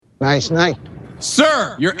Nice night.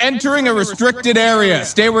 Sir, you're entering a restricted area.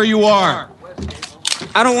 Stay where you are.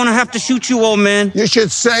 I don't want to have to shoot you, old man. You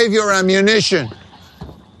should save your ammunition.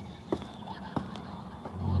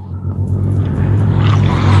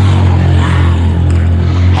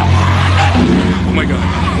 Oh my god.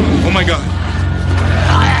 Oh my god.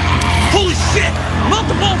 Holy shit!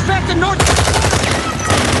 Multiple effect in north...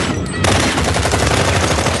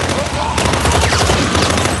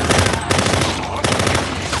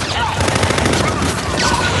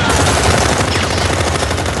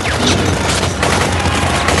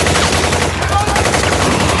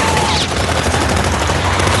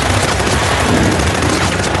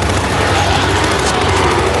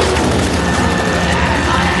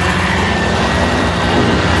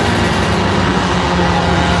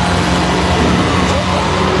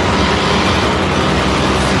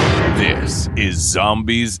 Is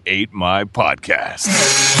Zombies Ate My Podcast.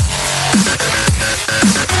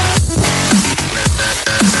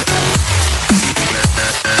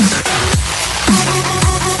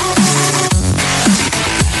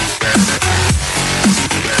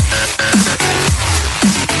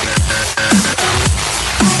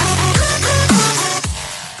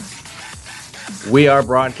 We are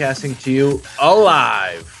broadcasting to you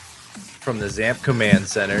alive from the ZAMP Command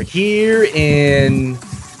Center here in...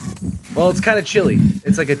 Well, it's kind of chilly.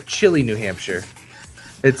 It's like a chilly New Hampshire.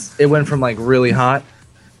 It went from like really hot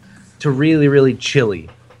to really, really chilly.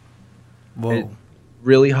 Whoa.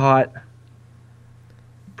 Really hot,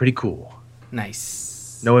 pretty cool.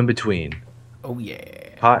 Nice. No in between. Oh,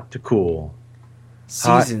 yeah. Hot to cool.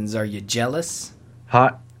 Seasons, are you jealous?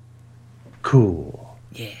 Hot, cool.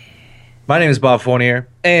 Yeah. My name is Bob Fournier,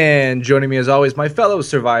 and joining me as always, my fellow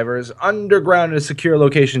survivors, underground in a secure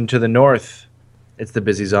location to the north. It's the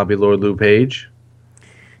busy zombie Lord Lou Page.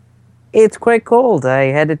 It's quite cold.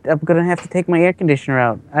 I'm gonna have to take my air conditioner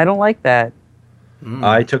out. I don't like that.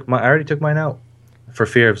 I already took mine out for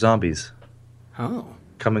fear of zombies. Oh.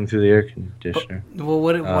 Coming through the air conditioner. Well,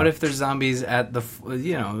 what if there's zombies at the,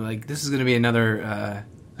 like this is going to be another,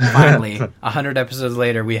 finally, 100 episodes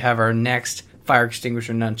later, we have our next fire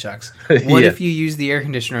extinguisher nunchucks. What if you use the air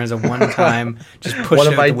conditioner as a one-time, just push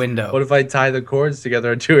it out the window? What if I tie the cords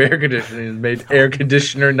together on two air conditioners and made air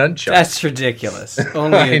conditioner nunchucks? That's ridiculous.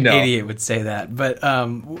 Only an idiot would say that. But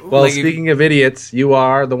well, speaking of idiots, you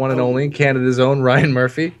are the one and only Canada's own Ryan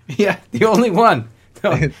Murphy. Yeah, the only one.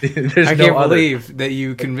 No, I can't no believe that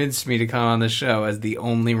you convinced me to come on the show as the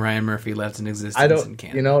only Ryan Murphy left in existence in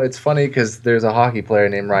Canada. It's funny because there's a hockey player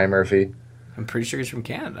named Ryan Murphy. I'm pretty sure he's from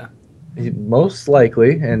Canada. Most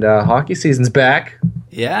likely, and hockey season's back.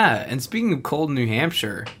 Yeah, and speaking of cold New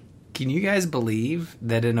Hampshire, can you guys believe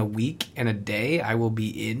that in a week and a day I will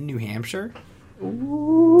be in New Hampshire?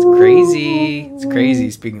 It's crazy. It's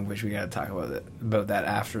crazy. Speaking of which, we got to talk about that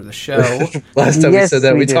after the show. Last time we said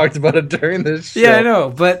that, we talked about it during the show. Yeah, I know,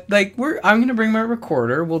 but I'm going to bring my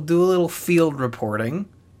recorder. We'll do a little field reporting.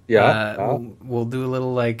 Yeah. We'll do a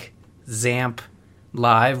little ZAMP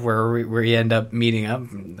live where we end up meeting up.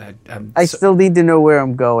 I still need to know where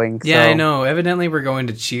I'm going. Yeah, I know. Evidently, we're going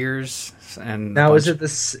to Cheers. And now, is it the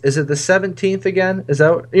 17th again? Is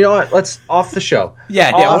that what? Let's off the show.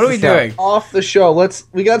 Yeah. What are we doing? Off the show.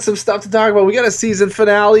 We got some stuff to talk about. We got a season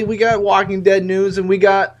finale. We got Walking Dead news, and we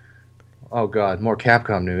got more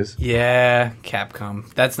Capcom news. Yeah,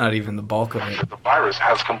 Capcom. That's not even the bulk of it. The virus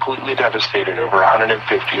has completely devastated over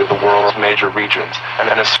 150 of the world's major regions,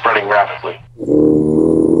 and is spreading rapidly.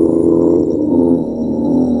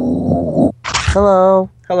 Hello.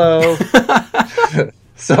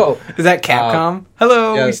 So is that Capcom?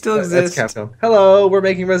 Hello, yeah, we still exist. That's Capcom. Hello, we're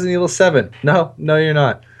making Resident Evil 7. No, you're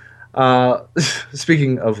not.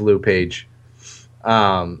 Speaking of Lou Page,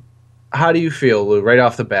 how do you feel, Lou, right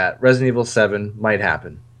off the bat? Resident Evil 7 might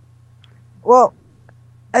happen. Well,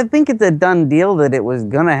 I think it's a done deal that it was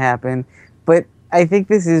gonna happen, but I think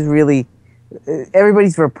this is really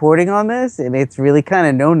everybody's reporting on this, and it's really kind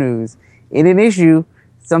of no news. In an issue,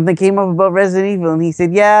 something came up about Resident Evil, and he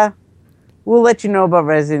said, "Yeah, we'll let you know about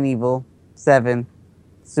Resident Evil 7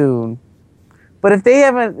 soon." But if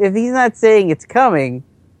he's not saying it's coming,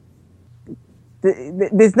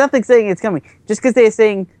 there's nothing saying it's coming. Just because they're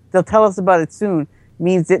saying they'll tell us about it soon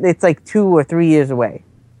means that it's like 2 or 3 years away.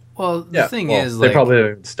 Well, the thing is, they probably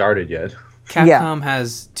haven't started yet. Capcom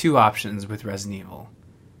has two options with Resident Evil.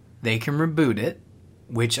 They can reboot it,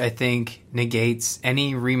 which I think negates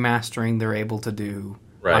any remastering they're able to do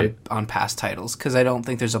on past titles, because I don't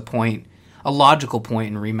think there's a logical point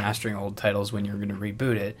in remastering old titles when you're going to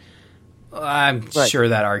reboot it. I'm sure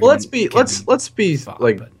that argument. Well, let's be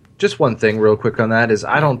just one thing real quick on that is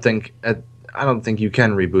I don't think you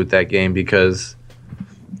can reboot that game because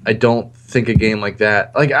I don't think a game like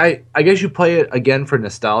that. Like I guess you play it again for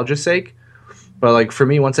nostalgia's sake, but like for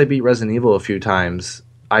me, once I beat Resident Evil a few times,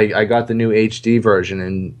 I got the new HD version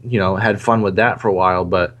and had fun with that for a while.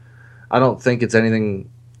 But I don't think it's anything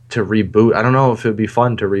to reboot. I don't know if it would be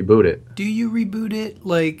fun to reboot it. Do you reboot it?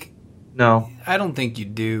 Like, no, I don't think you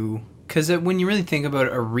do. Because when you really think about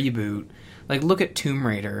a reboot, like look at Tomb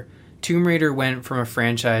Raider. Tomb Raider went from a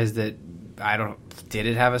franchise that did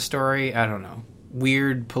it have a story? I don't know.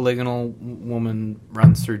 Weird polygonal woman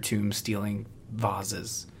runs through tombs stealing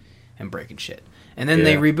vases and breaking shit. And then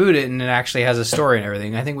they reboot it and it actually has a story and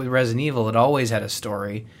everything. I think with Resident Evil, it always had a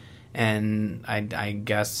story. And I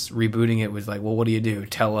guess rebooting it was like, well, what do you do?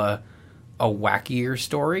 Tell a wackier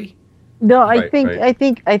story? No, I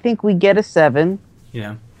think we get a 7.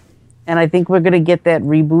 Yeah. And I think we're going to get that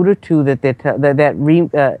reboot of 2 that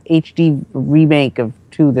HD remake of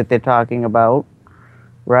 2 that they're talking about,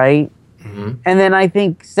 right? Mm-hmm. And then I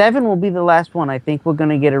think 7 will be the last one. I think we're going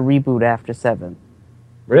to get a reboot after 7.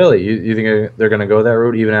 Really? You think they're going to go that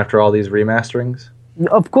route even after all these remasterings?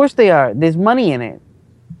 Of course they are. There's money in it.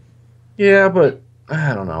 Yeah, but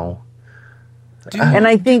I don't know. And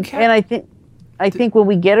I think when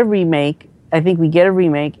we get a remake, and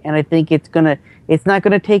I think it's not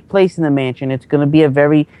gonna take place in the mansion. It's gonna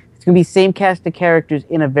be same cast of characters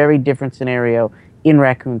in a very different scenario in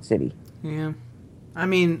Raccoon City. Yeah, I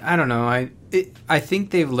mean, I don't know. I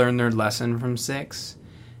think they've learned their lesson from 6,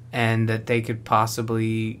 and that they could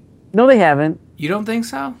possibly. No, they haven't. You don't think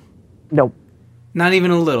so? Nope. Not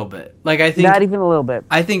even a little bit. Like I think. Not even a little bit.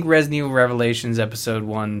 I think Resident Evil Revelations Episode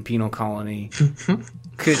 1, Penal Colony,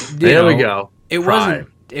 could. There we go. It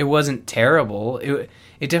wasn't terrible.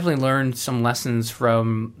 It definitely learned some lessons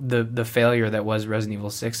from the failure that was Resident Evil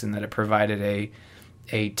 6, and that it provided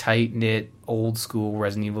a tight knit old school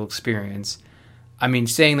Resident Evil experience. I mean,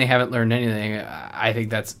 saying they haven't learned anything, I think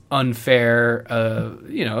that's unfair.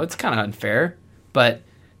 It's kind of unfair. But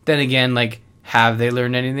then again, like, have they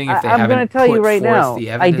learned anything? If they I'm going to tell you right now,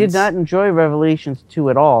 the I did not enjoy Revelations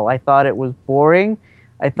 2 at all. I thought it was boring.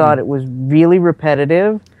 I thought it was really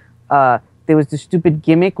repetitive. There was the stupid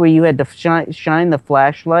gimmick where you had to shine the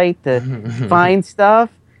flashlight to find stuff.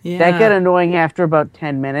 Yeah. That got annoying after about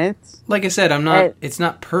 10 minutes. Like I said, it's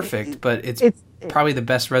not perfect, but it's probably the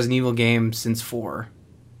best Resident Evil game since 4.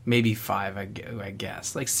 Maybe 5, I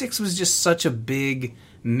guess. Like 6 was just such a big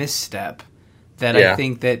misstep that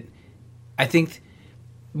I think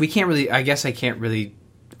we can't really, I guess I can't really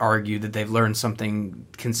argue that they've learned something,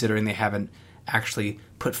 considering they haven't actually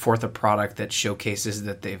put forth a product that showcases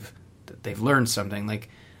that they've learned something. Like,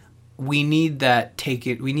 we need that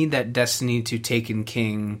Destiny to Taken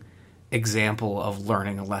King example of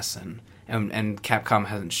learning a lesson, and Capcom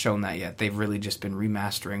hasn't shown that yet. They've really just been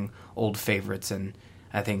remastering old favorites, and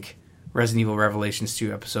I think Resident Evil Revelations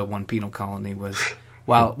 2 Episode 1 Penal Colony was,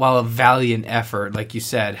 while a valiant effort, like you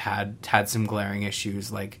said, had some glaring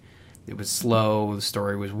issues. Like, it was slow, the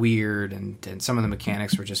story was weird, and some of the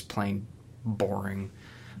mechanics were just plain boring.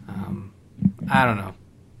 I don't know.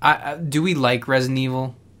 Do we like Resident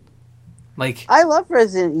Evil? Like, I love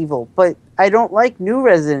Resident Evil, but I don't like new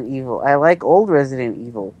Resident Evil. I like old Resident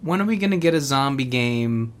Evil. When are we going to get a zombie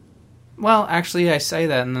game? Well, actually, I say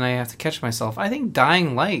that and then I have to catch myself. I think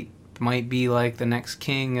Dying Light might be like the next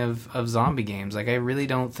king of zombie games. Like, I really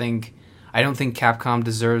don't think Capcom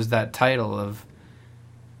deserves that title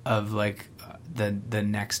of like the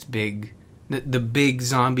next big the big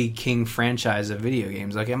zombie king franchise of video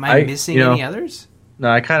games. Like, am I missing any others? No,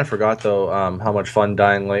 I kind of forgot, though, how much fun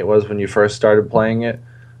Dying Light was when you first started playing it.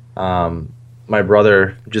 My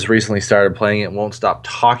brother just recently started playing it and won't stop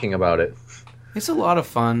talking about it. It's a lot of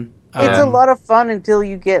fun. It's a lot of fun until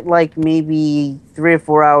you get, like, maybe 3 or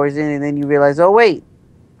 4 hours in, and then you realize, oh, wait,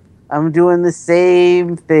 I'm doing the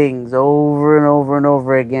same things over and over and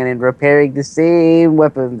over again and repairing the same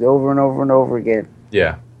weapons over and over and over again.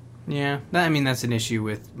 Yeah. Yeah. I mean, that's an issue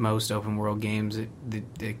with most open-world games.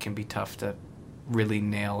 It can be tough to really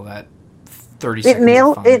nail that 30 seconds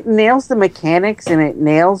of fun. It nails the mechanics and it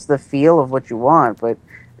nails the feel of what you want, but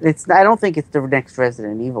I don't think it's the next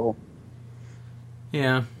Resident Evil.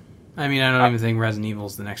 Yeah. I mean, I don't even think Resident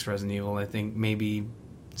Evil's the next Resident Evil. I think maybe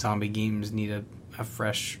zombie games need a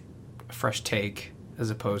fresh take, as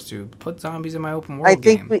opposed to put zombies in my open world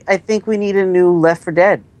game. I think we need a new Left 4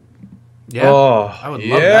 Dead. Yeah. I would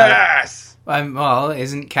love that. Well,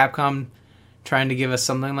 isn't Capcom trying to give us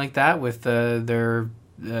something like that with their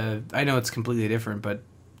I know it's completely different, but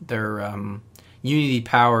their Unity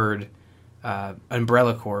powered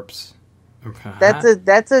Umbrella Corps.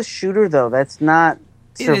 That's a shooter, though. That's not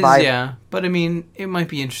survival. It is, yeah, but I mean, it might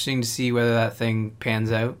be interesting to see whether that thing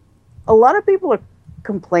pans out. A lot of people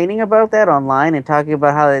complaining about that online and talking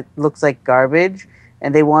about how it looks like garbage,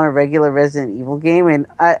 and they want a regular Resident Evil game. And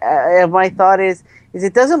my thought is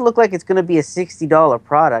it doesn't look like it's going to be a $60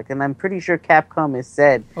 product, and I'm pretty sure Capcom has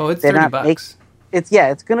said it's $30.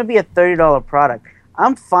 It's going to be a $30 product.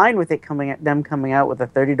 I'm fine with them coming out with a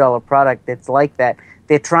 $30 product that's like that.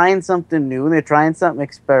 They're trying something new. They're trying something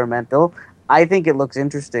experimental. I think it looks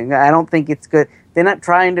interesting. I don't think it's good. They're not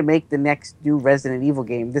trying to make the next new Resident Evil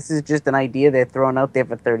game. This is just an idea they're throwing out there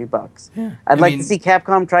for $30. Yeah. I'd like to see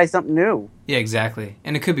Capcom try something new. Yeah, exactly.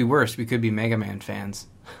 And it could be worse. We could be Mega Man fans.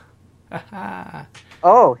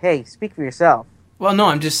 Oh, hey, speak for yourself. Well, no,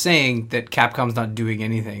 I'm just saying that Capcom's not doing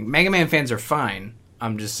anything. Mega Man fans are fine.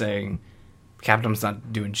 I'm just saying Capcom's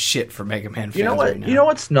not doing shit for Mega Man fans. You know what? Right now. You know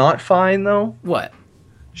what's not fine though? What?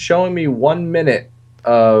 Showing me 1 minute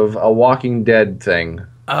of a Walking Dead thing.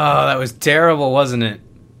 Oh, that was terrible, wasn't it?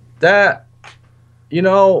 That,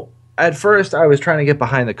 at first I was trying to get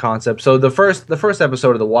behind the concept. So the first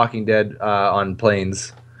episode of The Walking Dead on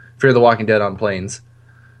planes, Fear the Walking Dead on planes.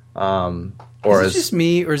 Is it just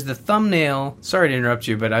me, or is the thumbnail... Sorry to interrupt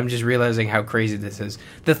you, but I'm just realizing how crazy this is.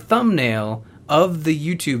 The thumbnail of the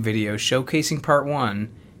YouTube video showcasing Part 1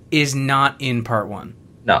 is not in Part 1.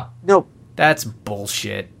 No. Nope. That's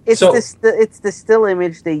bullshit. It's the still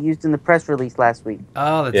image they used in the press release last week.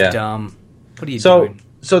 Oh, that's dumb. What are you doing?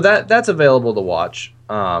 So that's available to watch.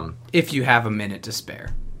 If you have a minute to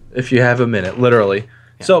spare. If you have a minute, literally.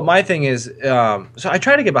 Yeah. So my thing is, so I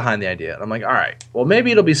try to get behind the idea. I'm like, all right, well,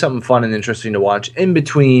 maybe it'll be something fun and interesting to watch in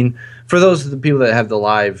between. For those of the people that have the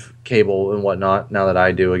live cable and whatnot, now that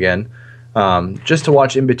I do again, just to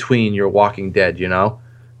watch in between your Walking Dead,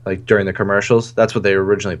 like during the commercials. That's what they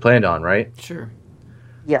originally planned on, right? Sure.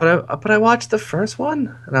 Yeah. But I watched the first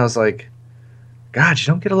one, and I was like, God, you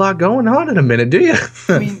don't get a lot going on in a minute, do you?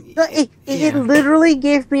 I mean, it literally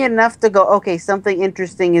gave me enough to go, okay, something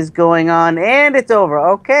interesting is going on, and it's over.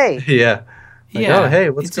 Okay. Yeah. Like, yeah. Oh, hey,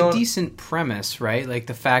 what's going on? It's a decent premise, right? Like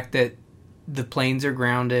the fact that the planes are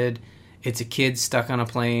grounded. It's a kid stuck on a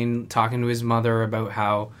plane talking to his mother about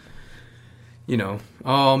how,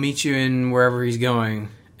 I'll meet you in wherever he's going.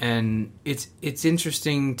 And it's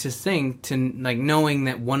interesting to think, knowing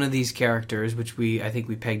that one of these characters, which I think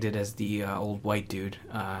we pegged it as the old white dude,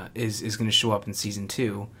 is going to show up in season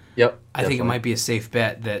 2. Yep. I think it might be a safe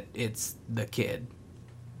bet that it's the kid,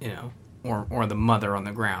 or the mother on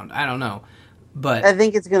the ground. I don't know, but I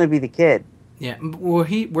think it's going to be the kid. Yeah. Well,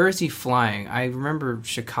 where is he flying? I remember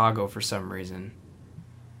Chicago for some reason.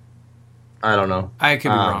 I don't know. I could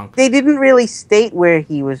be wrong. They didn't really state where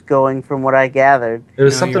he was going, from what I gathered. It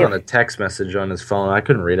was something on a text message on his phone. I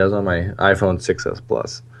couldn't read. I was on my iPhone 6s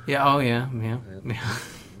Plus. Yeah. Oh, yeah.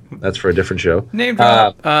 That's for a different show. Name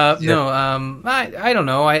drop. No. I don't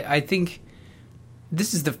know. I think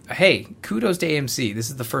this is kudos to AMC. This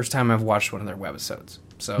is the first time I've watched one of their webisodes.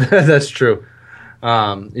 So that's true.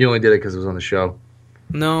 You only did it because it was on the show.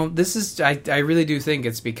 No, this is. I really do think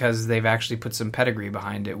it's because they've actually put some pedigree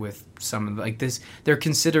behind it with some of this. They're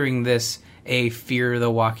considering this a Fear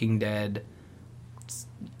the Walking Dead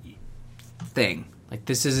thing. Like,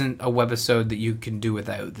 this isn't a webisode that you can do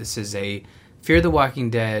without. This is a Fear the Walking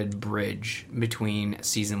Dead bridge between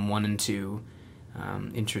season 1 and 2,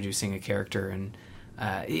 introducing a character, and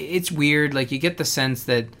it's weird. Like, you get the sense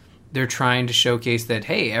that they're trying to showcase that,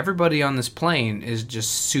 hey, everybody on this plane is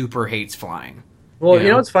just super hates flying. Well, you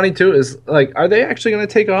know what's funny, too, is, are they actually going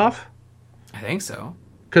to take off? I think so.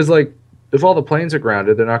 Because, if all the planes are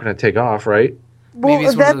grounded, they're not going to take off, right? Well, maybe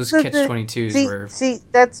it's one of those catch-22s where... See,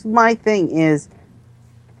 that's my thing is...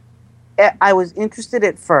 I was interested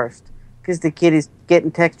at first, because the kid is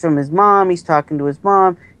getting text from his mom, he's talking to his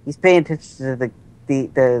mom, he's paying attention to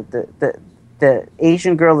the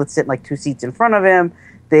Asian girl that's sitting, 2 seats in front of him.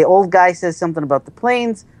 The old guy says something about the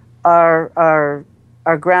planes are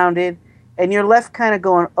grounded. And you're left kind of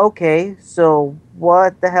going, okay, so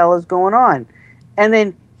what the hell is going on? And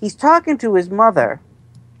then he's talking to his mother,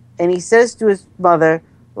 and he says to his mother,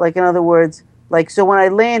 in other words, so when I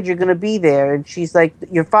land, you're going to be there. And she's like,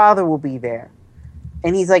 your father will be there.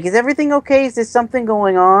 And he's like, is everything okay? Is there something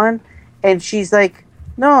going on? And she's like,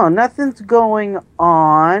 no, nothing's going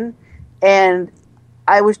on. And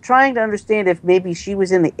I was trying to understand if maybe she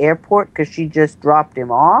was in the airport because she just dropped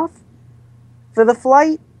him off for the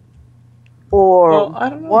flight. Or I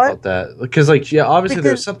don't know what? about that. Because, obviously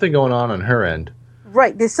there's something going on her end.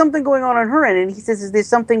 Right, there's something going on her end. And he says, is there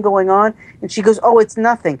something going on? And she goes, oh, it's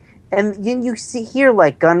nothing. And then you hear,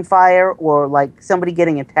 gunfire or, somebody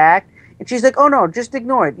getting attacked. And she's like, oh, no, just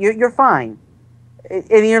ignore it. You're fine.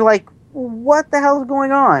 And you're like, what the hell is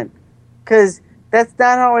going on? Because that's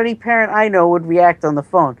not how any parent I know would react on the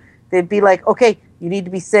phone. They'd be like, okay, You need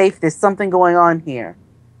to be safe. There's something going on here.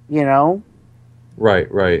 You know?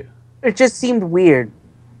 Right. It just seemed weird.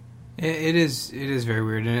 It is very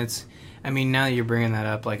weird, and it's. I mean, now that you're bringing that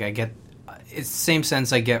up, like I get, it's the same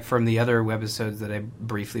sense I get from the other webisodes that I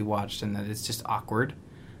briefly watched, and that it's just awkward.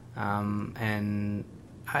 And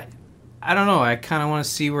I don't know. I kind of want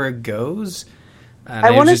to see where it goes.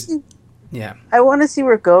 I want to see. Yeah. I want to see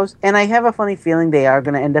where it goes, and I have a funny feeling they are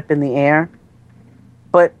going to end up in the air.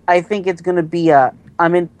 But I think it's going to be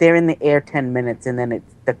they're in the air 10 minutes, and then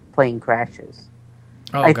the plane crashes.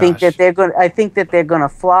 Oh, I think that they're going to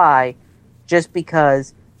fly, just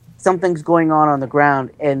because something's going on the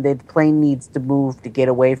ground, and the plane needs to move to get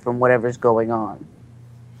away from whatever's going on,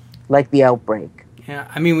 like the outbreak. Yeah,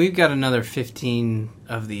 I mean, we've got another 15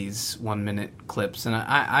 of these 1-minute clips, and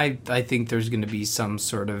I think there's going to be some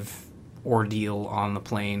sort of ordeal on the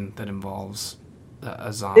plane that involves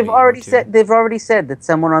a zombie. They've already said that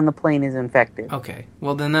someone on the plane is infected. Okay,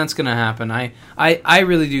 well then that's going to happen. I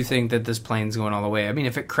really do think that this plane's going all the way. I mean,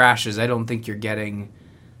 if it crashes, I don't think you're getting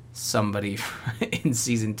somebody in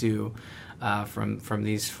season 2 from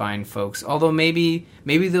these fine folks. Although maybe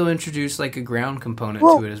they'll introduce like a ground component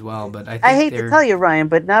to it as well. But I hate to tell you, Ryan,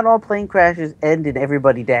 but not all plane crashes end in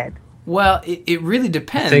everybody dead. Well, it really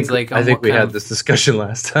depends. I think we had this discussion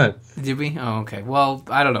last time. Did we? Oh, okay. Well,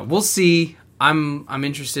 I don't know. We'll see. I'm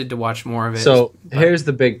interested to watch more of it. So here's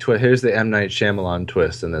the big twist. Here's the M. Night Shyamalan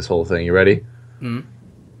twist in this whole thing. You ready?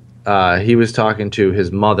 Mm-hmm. He was talking to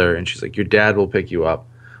his mother, and she's like, "Your dad will pick you up."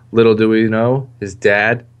 Little do we know, his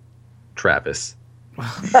dad, Travis.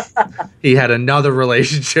 He had another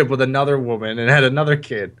relationship with another woman and had another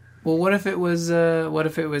kid. Well, what if it was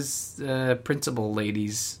principal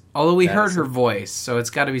ladies? Although we heard her voice, so it's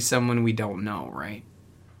got to be someone we don't know, right?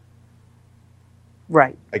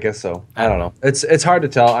 Right. I guess so. I don't know. It's hard to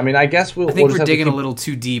tell. I mean, I guess we're digging a little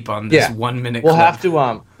too deep on this 1 minute. We'll have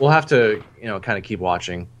to kind of keep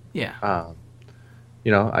watching. Yeah.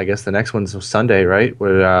 I guess the next one's Sunday, right?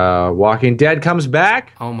 Where Walking Dead comes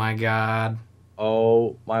back. Oh my God.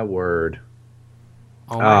 Oh my word.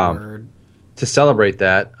 Oh my word. To celebrate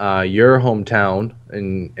that, your hometown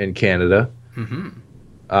in Canada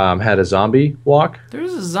had a zombie walk.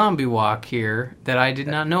 There's a zombie walk here that I did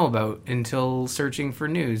not know about until searching for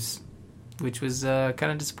news, which was kind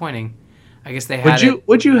of disappointing. I guess they had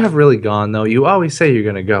Would you have really gone, though? You always say you're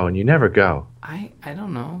going to go, and you never go. I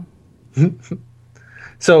don't know.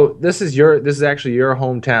 So this is actually your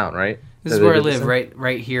hometown, right? This is where I live,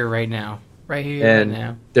 right here, right now. Right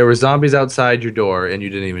now. There were zombies outside your door, and you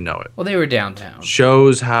didn't even know it. Well, they were downtown.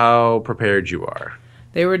 Shows how prepared you are.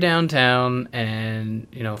 They were downtown and,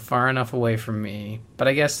 far enough away from me. But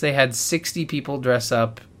I guess they had 60 people dress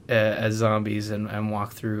up as zombies and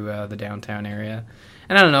walk through the downtown area.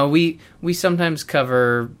 And I don't know, we sometimes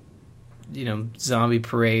cover, zombie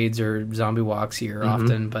parades or zombie walks here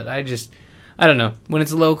often. But I don't know. When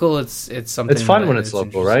it's local, it's something. It's fun when it's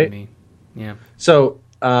local, right? Me. Yeah. So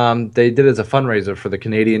they did it as a fundraiser for the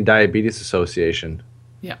Canadian Diabetes Association.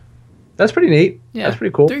 Yeah. That's pretty neat. Yeah. That's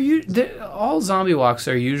pretty cool. All zombie walks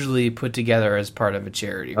are usually put together as part of a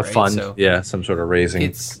charity, right? A fund, so some sort of raising.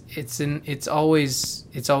 It's always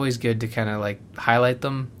good to kind of like highlight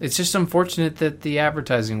them. It's just unfortunate that the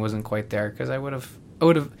advertising wasn't quite there, because I would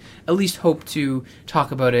have at least hoped to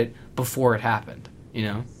talk about it before it happened,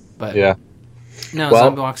 But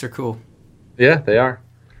zombie walks are cool. Yeah, they are.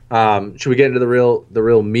 Should we get into the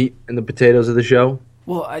real meat and the potatoes of the show?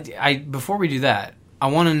 Well, I before we do that, I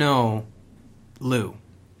want to know, Lou,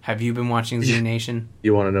 have you been watching Z Nation?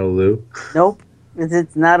 You want to know Lou? Nope.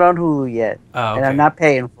 It's not on Hulu yet. Oh, okay. And I'm not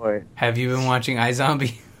paying for it. Have you been watching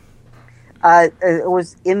iZombie? It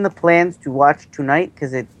was in the plans to watch tonight,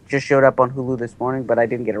 because it just showed up on Hulu this morning, but I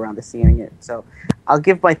didn't get around to seeing it. So I'll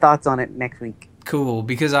give my thoughts on it next week. Cool,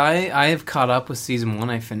 because I have caught up with season 1.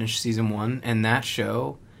 I finished season 1, and that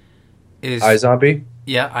show is iZombie?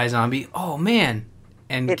 Yeah, iZombie. Oh, man.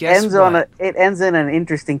 And it guess ends what? It ends in an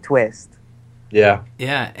interesting twist. Yeah.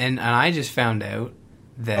 Yeah, and I just found out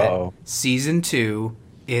that season 2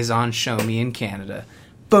 is on Show Me in Canada.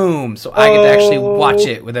 Boom! So I get to actually watch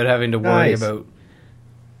it without having to worry about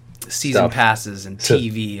season passes and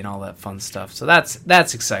TV and all that fun stuff. So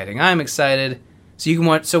that's exciting. I'm excited. So you can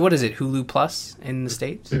watch. So what is it? Hulu Plus in the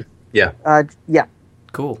States? Yeah. Yeah.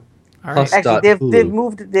 Cool. All right. Actually,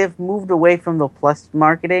 they've moved away from the Plus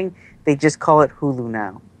marketing. They just call it Hulu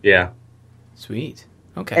now. Yeah. Sweet.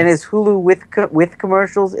 Okay. And it's Hulu with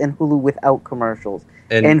commercials and Hulu without commercials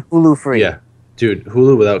and Hulu free. Yeah. Dude,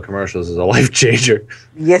 Hulu without commercials is a life changer.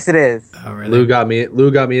 Yes, it is. Oh, really? Lou got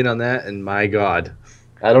me in on that, and my God.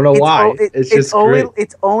 I don't know why. It's just only great.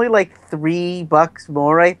 it's only like $3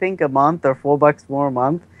 more, I think, a month, or $4 more a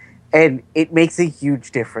month, and it makes a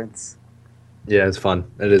huge difference. Yeah, it's fun.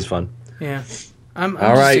 It is fun. Yeah. I'm All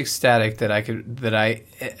just right. ecstatic that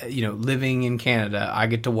living in Canada, I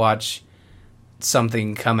get to watch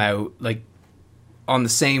something come out like on the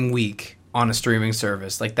same week on a streaming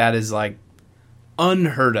service. Like that is like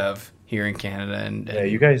unheard of here in Canada, and Yeah,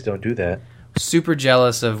 you guys don't do that. super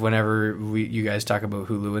jealous of whenever you guys talk about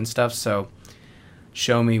Hulu and stuff. So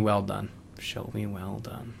show me well done. Show me well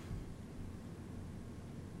done.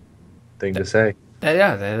 Thing to say.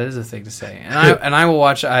 That is a thing to say. And I will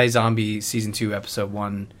watch iZombie season 2 episode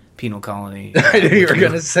 1 Penal Colony. I knew you were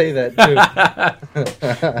going to say that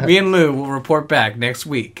too. Me and Lou will report back next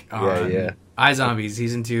week on Yeah. iZombie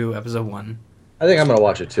season 2 episode 1 I think I'm going to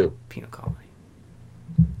watch it too. Penal Colony.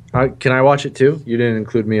 Can I watch it too? You didn't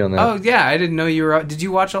include me on that. Oh yeah, I didn't know you were. Did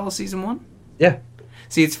you watch all of season 1? Yeah.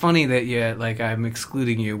 See, it's funny that I'm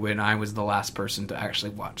excluding you when I was the last person to actually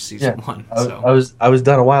watch season 1. So. I was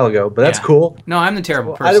done a while ago, but that's Yeah. cool. No, I'm the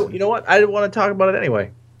terrible Well, person. you know what? I didn't want to talk about it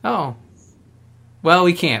anyway. Oh. Well,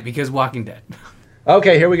 we can't because Walking Dead.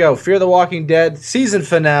 Okay, here we go. Fear the Walking Dead season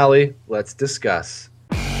finale. Let's discuss.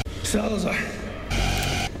 Salazar.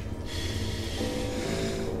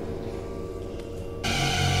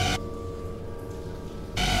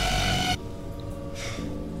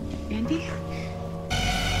 Andy?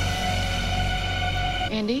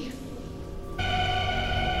 Andy?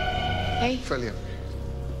 Hey, Felia.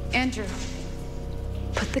 Andrew.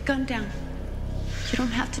 Put the gun down. You don't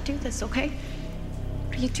have to do this, okay?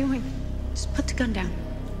 What are you doing? Just put the gun down.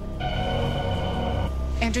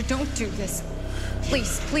 Andrew, don't do this.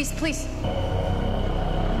 Please, please, please.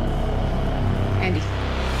 Andy.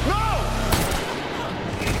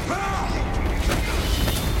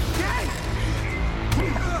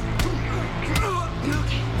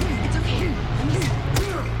 It's okay.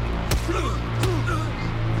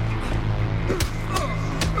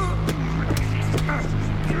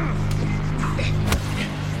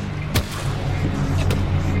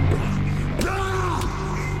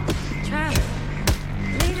 Trav.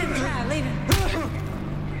 Leave him, Trav. Leave him.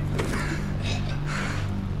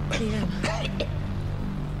 Leave him.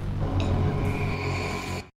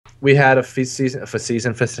 We had a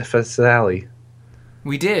season finale.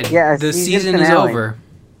 We did. Yeah, the season season is finale.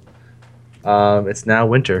 over. It's now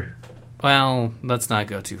winter. Well, let's not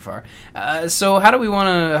go too far. So how do we want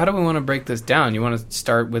to break this down? You want to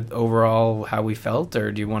start with overall how we felt,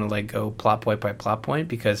 or do you want to like go plot point by plot point?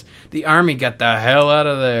 Because the army got the hell out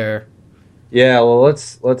of there. Yeah, well,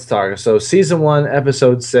 let's talk. So, season 1,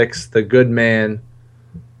 episode 6, The Good Man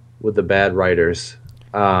with the Bad Writers.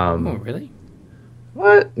 Oh, really?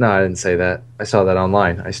 What? No, I didn't say that. I saw that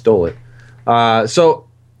online. I stole it. So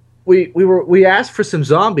we asked for some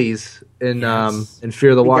zombies in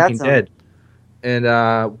Fear the We got Walking some. Dead, and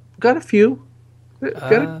got a few.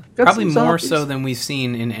 Got Probably some more zombies. so than we've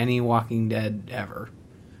seen in any Walking Dead ever.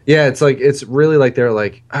 Yeah, it's really like they're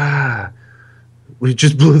like, we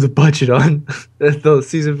just blew the budget on the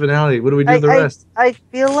season finale. What do we do with the rest? I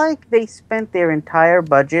feel like they spent their entire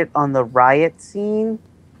budget on the riot scene.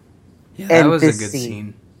 Yeah, that And was a this good scene.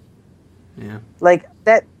 scene. Yeah. Like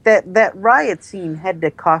that riot scene had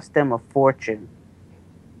to cost them a fortune.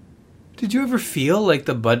 Did you ever feel like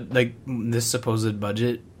this supposed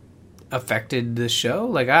budget affected the show?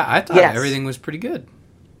 Like I thought Yes. everything was pretty good.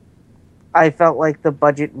 I felt like the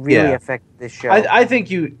budget really Yeah. affected the show. I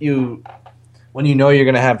think you when you know you're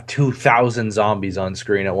gonna have 2,000 zombies on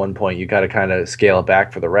screen at one point, you got to kind of scale it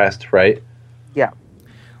back for the rest, right? Yeah.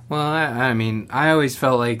 Well, I mean, I always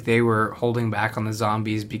felt like they were holding back on the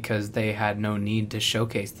zombies because they had no need to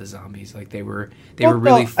showcase the zombies. Like they were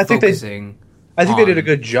really I think focusing. I think they did a on-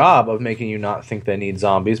 good job of making you not think they need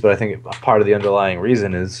zombies, but I think part of the underlying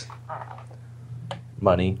reason is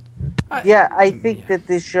money. Yeah, I think that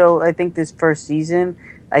this show, I think this first season,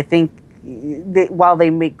 I think while they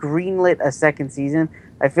greenlit a second season,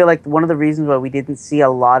 I feel like one of the reasons why we didn't see a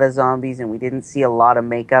lot of zombies and we didn't see a lot of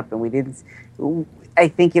makeup and I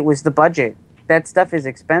think it was the budget. That stuff is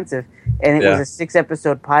expensive, and it was a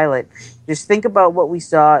 6-episode pilot. Just think about what we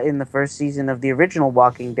saw in the first season of the original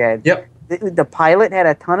Walking Dead. Yep. The pilot had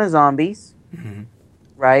a ton of zombies,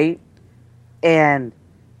 right? And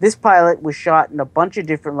this pilot was shot in a bunch of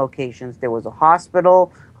different locations. There was a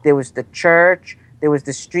hospital, there was the church, there was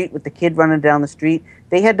the street with the kid running down the street.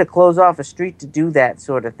 They had to close off a street to do that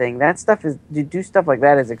sort of thing. To do stuff like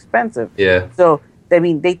that is expensive. Yeah. So, I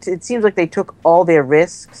mean, it seems like they took all their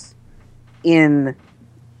risks in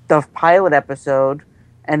the pilot episode,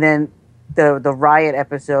 and then the riot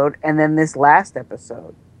episode, and then this last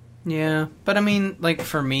episode. Yeah, but I mean, like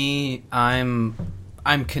for me, I'm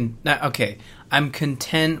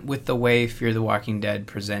content with the way Fear the Walking Dead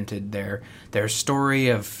presented their story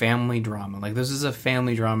of family drama. Like, this is a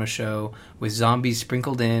family drama show with zombies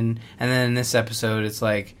sprinkled in, and then in this episode, it's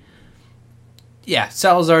like, yeah,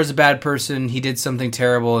 Salazar's a bad person. He did something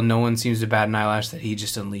terrible, and no one seems to bat an eyelash that he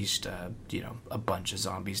just unleashed, a bunch of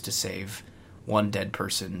zombies to save one dead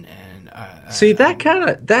person. And see, that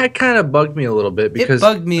kind of bugged me a little bit because it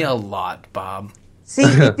bugged me a lot, Bob. See,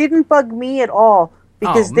 it didn't bug me at all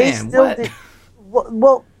because they still what? did.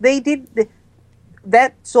 Well, they did.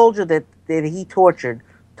 That soldier that he tortured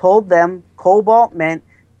told them Cobalt meant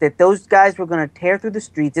that those guys were going to tear through the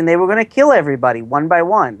streets and they were going to kill everybody one by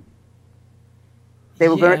one. They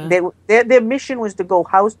were going. Their mission was to go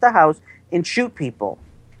house to house and shoot people.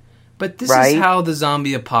 But this is how the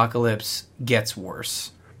zombie apocalypse gets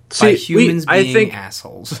worse. By humans being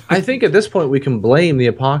assholes. I think at this point we can blame the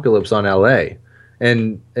apocalypse on LA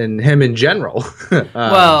and him in general.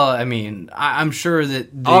 Well, I mean, I'm sure that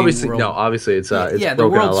obviously it's the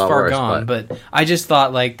broken world's a lot far worse, gone. But I just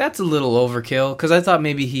thought like that's a little overkill because I thought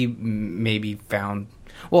maybe he found.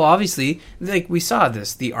 Well, obviously, like we saw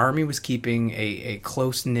this, the army was keeping a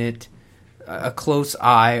close knit, a close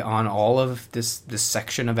eye on all of this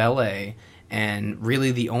section of LA, and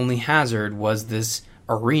really the only hazard was this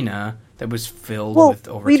arena that was filled with over 2,000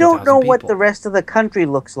 people. We don't know what the rest of the country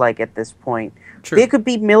looks like at this point. True. There could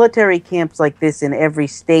be military camps like this in every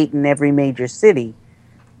state and every major city.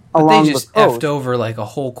 But they just effed over like a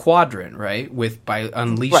whole quadrant, right? By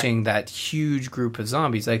unleashing that huge group of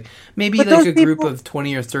zombies. Like maybe like a group of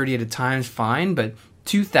 20 or 30 at a time is fine, but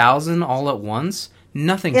 2,000 all at once,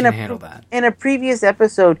 nothing can handle that. In a previous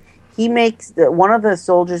episode, one of the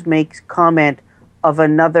soldiers makes comment of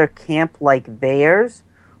another camp like theirs,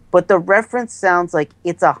 but the reference sounds like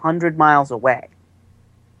it's 100 miles away.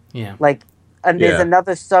 Yeah. There's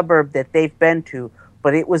another suburb that they've been to,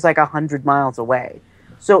 but it was like 100 miles away.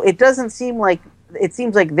 So it doesn't seem like it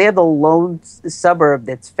seems like they're the lone suburb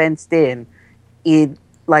that's fenced in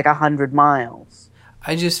like 100 miles.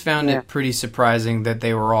 I just found it pretty surprising that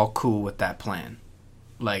they were all cool with that plan.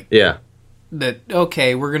 Like, that,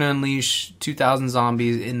 okay, we're going to unleash 2,000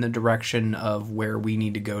 zombies in the direction of where we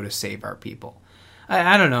need to go to save our people.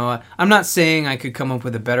 I don't know. I'm not saying I could come up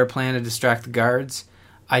with a better plan to distract the guards.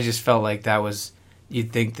 I just felt like that was...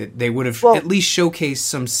 You'd think that they would have at least showcased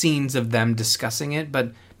some scenes of them discussing it,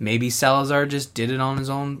 but maybe Salazar just did it on his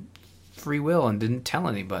own free will and didn't tell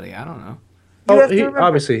anybody. I don't know.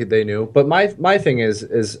 Obviously they knew, but my thing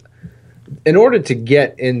is in order to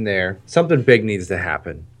get in there, something big needs to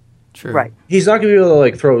happen. True. Right. He's not going to be able to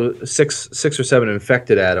like throw six or seven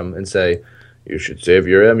infected at him and say, "You should save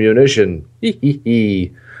your ammunition."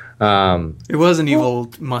 It was an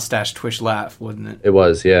evil mustache twitch laugh, wasn't it? It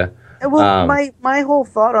was, yeah. Well, my whole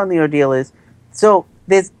thought on the ordeal is, so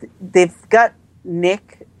they've got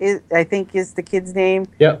Nick, I think is the kid's name.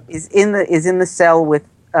 Yep. Is in the cell with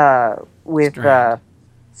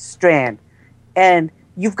Strand, and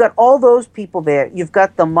you've got all those people there. You've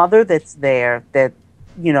got the mother that's there that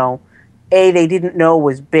they didn't know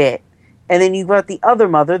was bit, and then you've got the other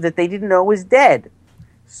mother that they didn't know was dead.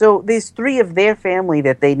 So there's 3 of their family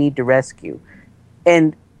that they need to rescue,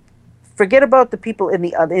 and. Forget about the people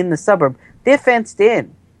in the suburb. They're fenced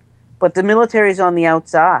in, but the military's on the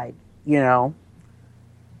outside. Yeah.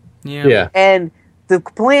 And the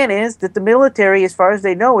plan is that the military, as far as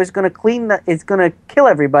they know, is going to kill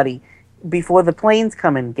everybody before the planes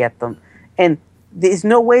come and get them. And there's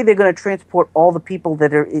no way they're going to transport all the people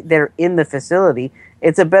that are in the facility.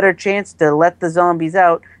 It's a better chance to let the zombies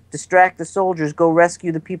out, distract the soldiers, go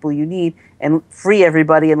rescue the people you need, and free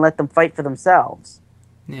everybody and let them fight for themselves.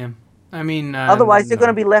 Yeah. I mean... otherwise, they're going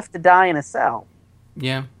to be left to die in a cell.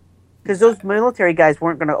 Yeah. Because those military guys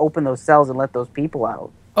weren't going to open those cells and let those people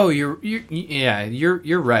out. Oh, you're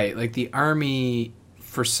right. Like, the army,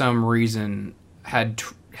 for some reason, had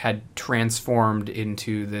transformed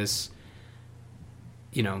into this,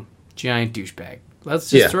 giant douchebag. Let's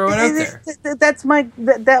just throw it out there. That's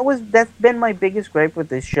been my biggest gripe with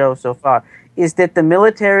this show so far, is that the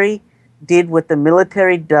military did what the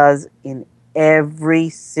military does in every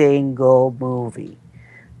single movie.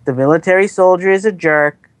 The military soldier is a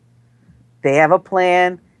jerk. They have a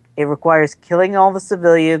plan. It requires killing all the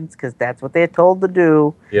civilians because that's what they're told to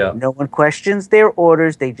do. Yeah. No one questions their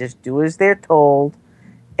orders. They just do as they're told.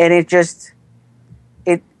 And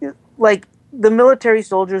like the military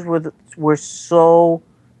soldiers were so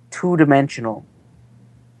two-dimensional.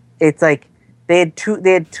 It's like they had two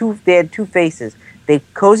faces. They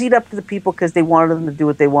cozied up to the people because they wanted them to do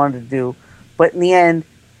what they wanted to do. But in the end,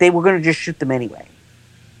 they were going to just shoot them anyway.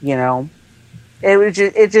 You know,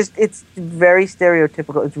 it's very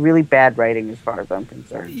stereotypical. It's really bad writing as far as I'm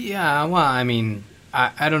concerned. Yeah, well, I mean,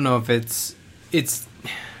 I don't know if it's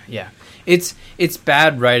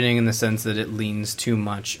bad writing in the sense that it leans too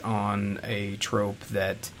much on a trope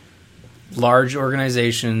that large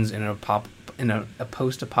organizations in a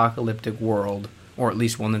post-apocalyptic world, or at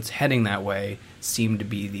least one that's heading that way, seem to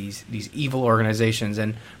be these evil organizations.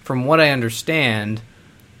 And from what I understand,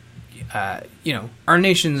 our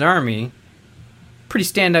nation's army, pretty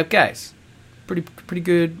stand-up guys, pretty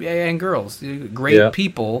good, and girls, great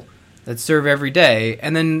people that serve every day.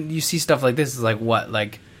 And then you see stuff like this, is like what,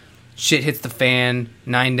 like shit hits the fan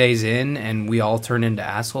 9 days in, and we all turn into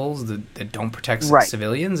assholes that don't protect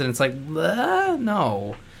civilians, and it's like,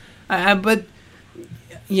 no. But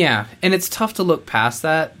yeah, and it's tough to look past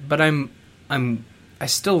that. But I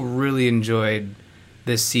still really enjoyed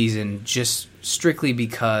this season, just strictly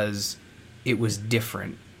because it was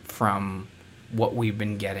different from what we've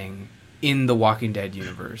been getting in the Walking Dead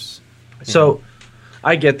universe. So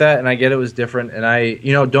I get that, and I get it was different, and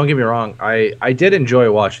don't get me wrong, I did enjoy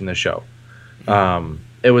watching the show.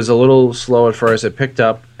 It was a little slow at first. It picked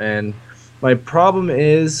up, and my problem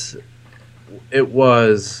is it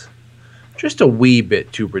was just a wee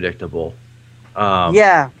bit too predictable.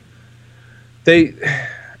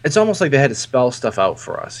 It's almost like they had to spell stuff out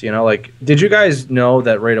for us, like, did you guys know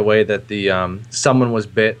that right away that the someone was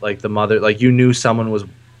bit, like the mother, like you knew someone was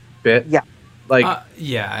bit? Yeah. Like,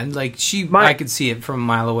 and like I could see it from a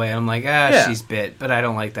mile away. I'm like, she's bit, but I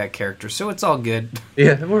don't like that character, so it's all good.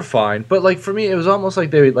 Yeah, we're fine. But like for me, it was almost like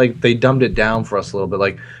they dumbed it down for us a little bit,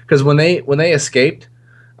 like, because when they escaped,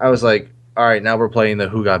 I was like, all right, now we're playing the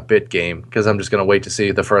who got bit game, because I'm just gonna wait to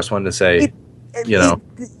see the first one to say,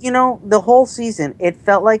 the whole season, it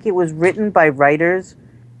felt like it was written by writers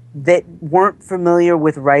that weren't familiar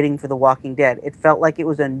with writing for The Walking Dead. It felt like it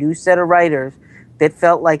was a new set of writers that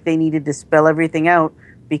felt like they needed to spell everything out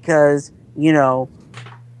because,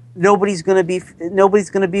 nobody's gonna be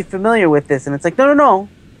familiar with this. And it's like, no.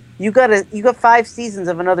 You got 5 seasons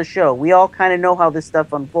of another show. We all kind of know how this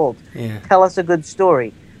stuff unfolds. Yeah. Tell us a good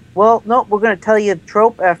story. Well, no, we're going to tell you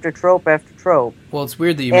trope after trope after trope. Well, it's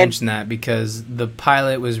weird that you mentioned that, because the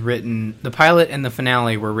pilot and the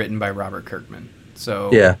finale were written by Robert Kirkman.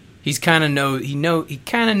 So yeah, he kind of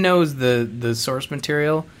knows the source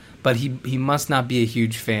material, but he must not be a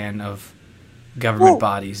huge fan of government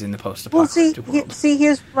bodies in the post-apocalyptic world. See,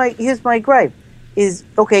 here's my gripe.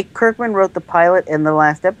 Kirkman wrote the pilot and the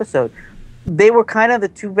last episode. They were kind of the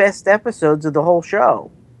 2 best episodes of the whole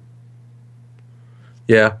show.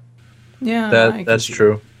 Yeah. Yeah, that's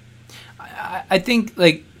true. I think,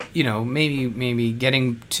 like, maybe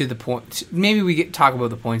getting to the point. Maybe we talk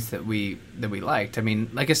about the points that we liked. I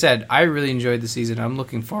mean, like I said, I really enjoyed the season. I'm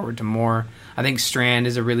looking forward to more. I think Strand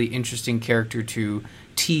is a really interesting character to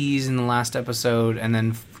tease in the last episode, and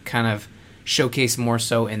then kind of showcase more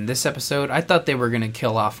so in this episode. I thought they were going to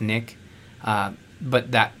kill off Nick, but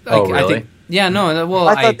that. Like, oh, really? I think, yeah, no. Well,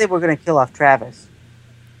 I thought they were going to kill off Travis.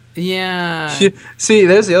 Yeah. See,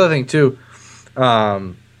 there's the other thing too.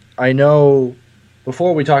 I know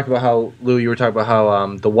before we talked about how, Lou, you were talking about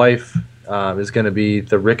how the wife is going to be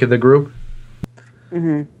the Rick of the group.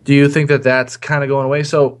 Mm-hmm. Do you think that that's kind of going away?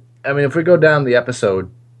 So, I mean, if we go down the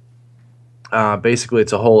episode, basically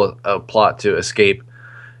it's a whole plot to escape.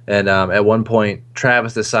 And at one point,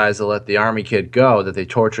 Travis decides to let the army kid go that they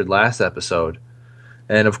tortured last episode.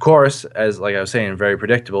 And of course, as like I was saying, very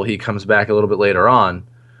predictable, he comes back a little bit later on.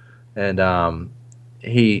 And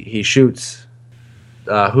he shoots.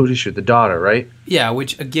 Who did he shoot? The daughter, right? Yeah,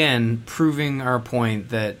 which again proving our point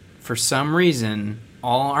that for some reason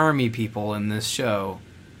all army people in this show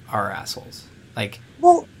are assholes. Like,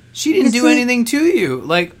 well, she didn't do anything to you.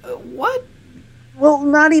 Like, what? Well,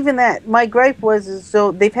 not even that. My gripe was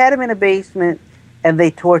so they've had him in a basement and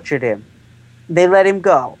they tortured him. They let him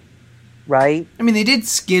go. Right. I mean, they did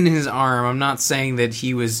skin his arm. I'm not saying that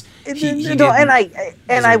he was. I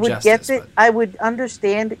would get it. I would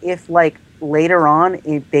understand if, like, later on,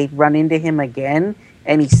 if they run into him again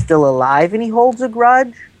and he's still alive and he holds a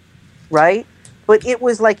grudge, right? But it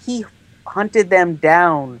was like he hunted them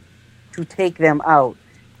down to take them out,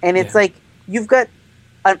 and it's like you've got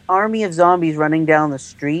an army of zombies running down the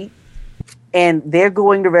street, and they're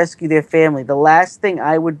going to rescue their family. The last thing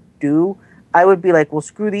I would do. I would be like, well,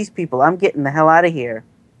 screw these people. I'm getting the hell out of here.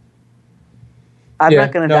 I'm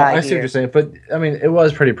not going to die here. I see what you're saying. But, I mean, it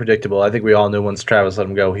was pretty predictable. I think we all knew once Travis let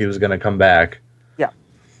him go, he was going to come back. Yeah.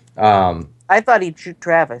 I thought he'd shoot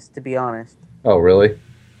Travis, to be honest. Oh, really?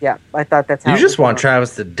 Yeah, I thought that's how you it just was want going.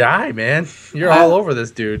 Travis to die, man. You're all over this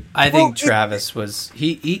dude. I think Travis was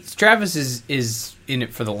Travis is in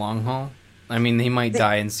it for the long haul. I mean, he might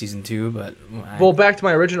die in season 2, but Well, back to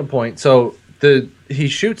my original point. So he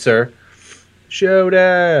shoots her,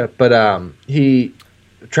 but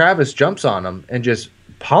Travis jumps on him and just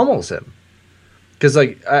pummels him because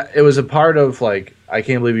like it was a part of like I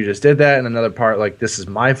can't believe you just did that, and another part like this is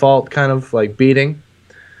my fault kind of like beating.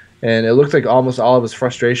 And it looked like almost all of his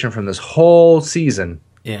frustration from this whole season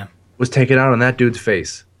was taken out on that dude's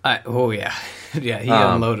face. Yeah. Yeah, he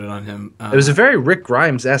unloaded on him. It was a very Rick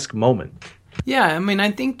Grimes-esque moment. Yeah, I mean,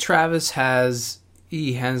 I think Travis has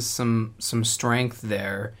some strength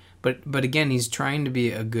there. But again, he's trying to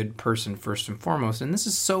be a good person first and foremost. And this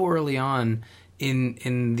is so early on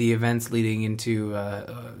in the events leading into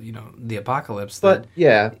the apocalypse that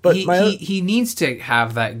he needs to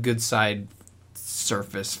have that good side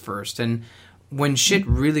surface first. And when shit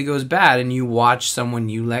really goes bad and you watch someone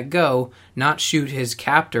you let go not shoot his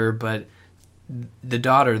captor but the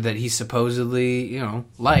daughter that he supposedly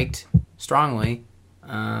liked strongly,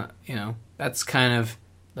 that's kind of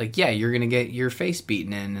like, yeah, you're gonna get your face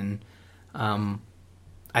beaten in. And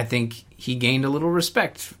I think he gained a little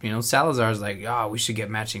respect. Salazar's like, we should get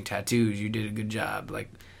matching tattoos, you did a good job.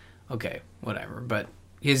 Like, okay, whatever. But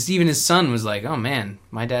even his son was like, oh man,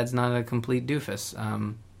 my dad's not a complete doofus.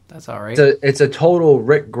 That's all right. It's a total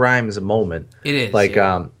Rick Grimes moment. It is. Like,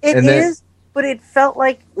 It is, but it felt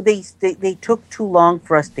like they took too long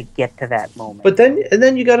for us to get to that moment. But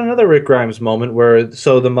then you got another Rick Grimes moment where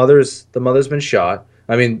the mother's been shot.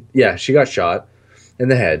 I mean, yeah, she got shot in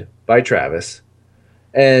the head by Travis,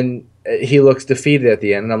 and he looks defeated at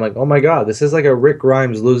the end. And I'm like, oh my god, this is like a Rick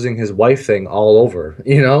Grimes losing his wife thing all over.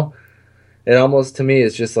 It almost to me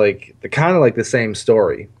is just like the same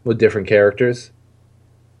story with different characters.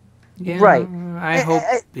 Yeah, right. I hope.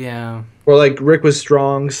 Yeah. Or like Rick was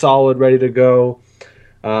strong, solid, ready to go.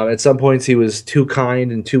 At some points he was too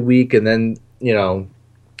kind and too weak, and then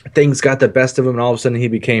things got the best of him, and all of a sudden he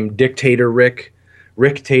became dictator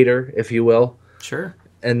Rick-tator, if you will. Sure.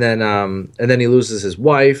 And then he loses his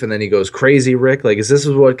wife, and then he goes crazy Rick. Like, is this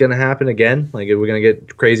what's going to happen again? Like, are we going to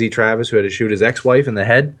get crazy Travis who had to shoot his ex-wife in the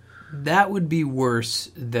head? That would be worse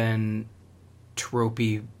than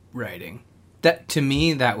tropey writing. To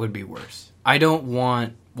me, that would be worse. I don't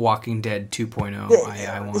want Walking Dead 2.0.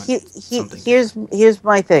 I want here's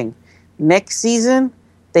my thing. Next season,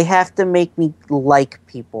 they have to make me like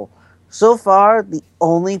people. So far, the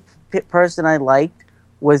only person I liked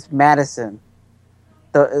was Madison,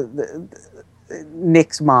 the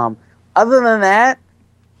Nick's mom. Other than that,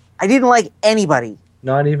 I didn't like anybody.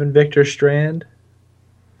 Not even Victor Strand?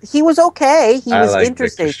 He was okay. He was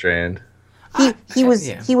interesting. Victor Strand.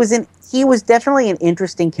 He was definitely an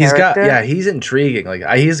interesting character. He's intriguing. Like,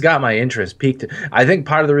 he's got my interest peaked. I think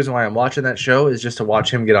part of the reason why I'm watching that show is just to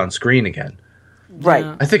watch him get on screen again. Right.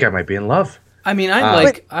 I think I might be in love. I mean,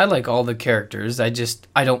 I like all the characters. I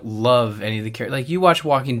don't love any of the characters. Like, you watch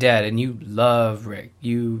Walking Dead and you love Rick.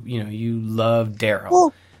 You love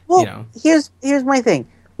Daryl. Well, here's my thing.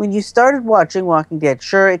 When you started watching Walking Dead,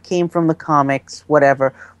 sure, it came from the comics,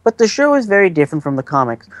 whatever, but the show is very different from the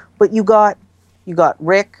comics. But you got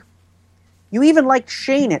Rick. You even liked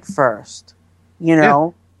Shane at first, Yeah.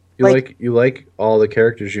 You like all the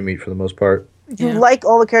characters you meet for the most part. You like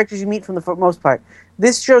all the characters you meet for the most part.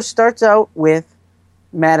 This show starts out with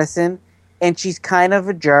Madison, and she's kind of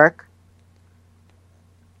a jerk.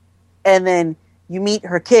 And then you meet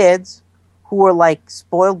her kids, who are like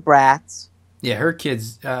spoiled brats. Yeah, her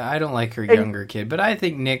kids. I don't like her younger kid, but I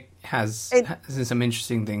think Nick has some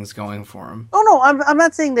interesting things going for him. Oh no, I'm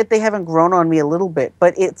not saying that they haven't grown on me a little bit,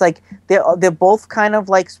 but it's like they're both kind of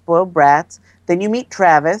like spoiled brats. Then you meet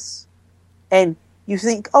Travis, and you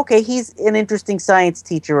think, okay, he's an interesting science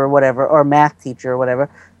teacher or whatever, or math teacher or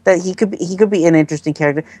whatever. That he could be an interesting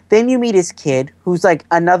character. Then you meet his kid, who's like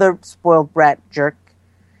another spoiled brat jerk,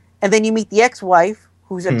 and then you meet the ex-wife,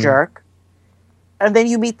 who's a jerk, and then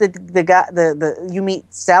you meet the guy, you meet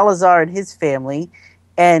Salazar and his family,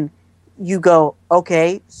 and you go,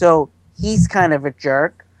 okay, so he's kind of a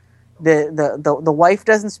jerk. The wife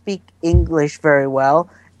doesn't speak English very well,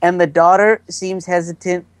 and the daughter seems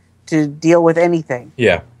hesitant to deal with anything.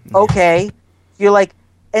 Yeah. Okay. You're like,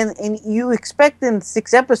 and you expect in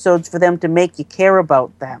 6 episodes for them to make you care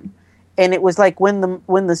about them. And it was like when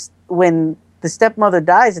the stepmother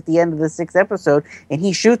dies at the end of the 6th episode and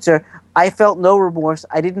he shoots her, I felt no remorse.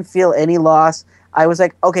 I didn't feel any loss. I was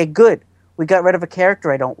like, okay, good. We got rid of a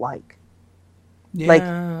character I don't like.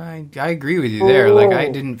 Yeah, I agree with you there. Like, I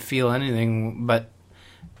didn't feel anything, but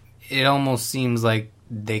it almost seems like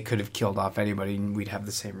they could have killed off anybody and we'd have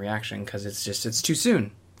the same reaction because it's too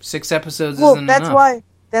soon. 6 episodes Well, isn't that's enough.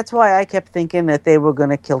 that's why I kept thinking that they were going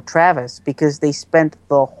to kill Travis, because they spent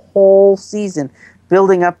the whole season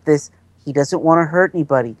building up this. He doesn't want to hurt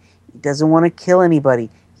anybody. He doesn't want to kill anybody.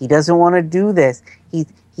 He doesn't want to do this.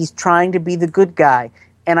 He's trying to be the good guy.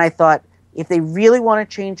 And I thought, if they really want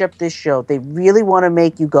to change up this show, they really want to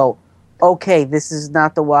make you go, okay, this is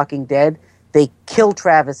not The Walking Dead, they kill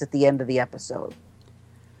Travis at the end of the episode.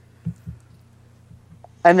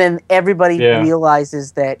 And then everybody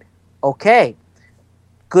realizes that, okay,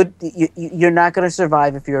 good. You're not going to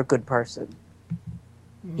survive if you're a good person.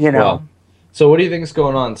 You know. Well, so what do you think is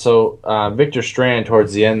going on? So Victor Strand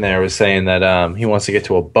towards the end there was saying that he wants to get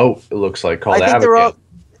to a boat. It looks like called Abigail. They're all.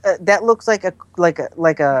 That looks like a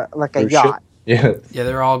yacht. Yeah. Yeah,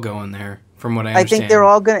 they're all going there, from what I understand.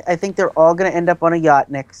 I think they're all gonna end up on a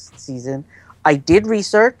yacht next season. I did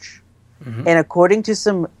research, and according to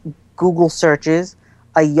some Google searches,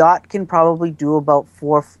 a yacht can probably do about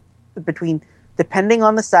depending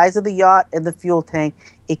on the size of the yacht and the fuel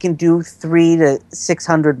tank, it can do 300 to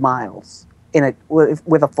 600 miles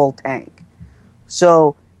with a full tank.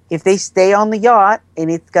 So if they stay on the yacht and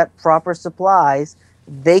it's got proper supplies,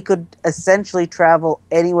 they could essentially travel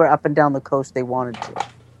anywhere up and down the coast they wanted to.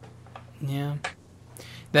 Yeah,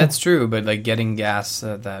 that's true. But like getting gas,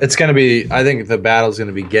 it's going to be. I think the battle's going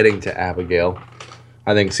to be getting to Abigail.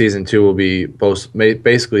 I think season 2 will be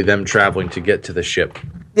basically them traveling to get to the ship.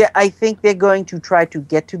 Yeah, I think they're going to try to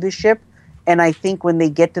get to the ship, and I think when they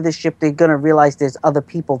get to the ship, they're going to realize there's other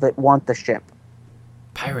people that want the ship.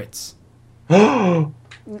 Pirates. Oh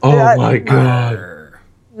my god.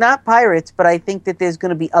 Not pirates, but I think that there's going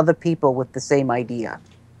to be other people with the same idea.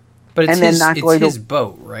 But it's his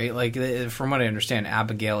boat, right? Like, from what I understand,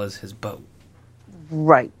 Abigail is his boat.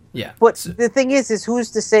 Right. Yeah. But the thing is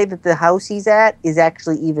who's to say that the house he's at is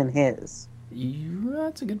actually even his?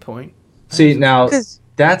 That's a good point. See, now,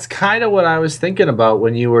 that's kind of what I was thinking about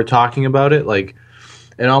when you were talking about it. Like,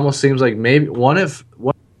 it almost seems like maybe one if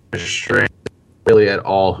Strand is really at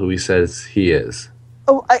all who he says he is.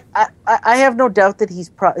 Oh, I have no doubt that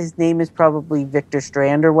his name is probably Victor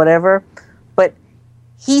Strand or whatever, but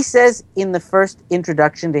he says in the first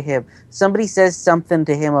introduction to him, somebody says something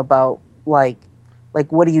to him about, like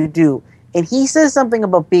what do you do? And he says something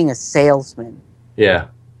about being a salesman. Yeah.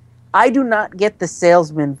 I do not get the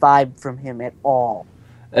salesman vibe from him at all.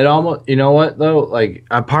 It almost, you know what, though? Like,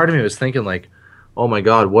 a part of me was thinking, like, oh my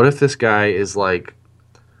god, what if this guy is like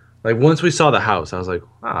once we saw the house, I was like,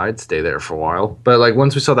 oh, I'd stay there for a while. But like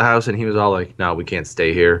once we saw the house and he was all like, no, we can't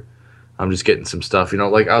stay here. I'm just getting some stuff, you know?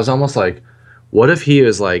 Like, I was almost like, what if he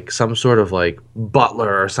is like some sort of like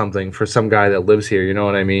butler or something for some guy that lives here, you know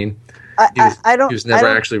what I mean? He was never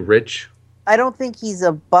actually rich. I don't think he's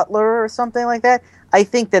a butler or something like that. I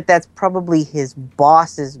think that that's probably his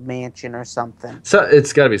boss's mansion or something. So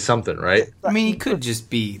it's got to be something, right? I mean, he could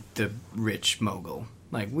just be the rich mogul.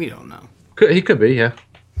 Like, we don't know. He could be, yeah.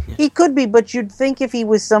 He could be, but you'd think if he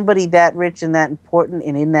was somebody that rich and that important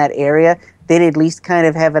and in that area, they'd at least kind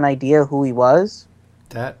of have an idea who he was.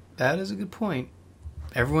 That is a good point.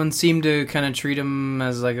 Everyone seemed to kind of treat him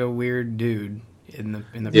as like a weird dude in the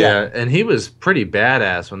yeah, and he was pretty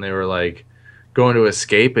badass when they were like going to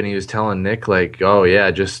escape, and he was telling Nick like, "Oh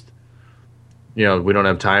yeah, just we don't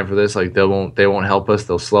have time for this. Like they won't help us.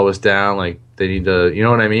 They'll slow us down. Like they need to, you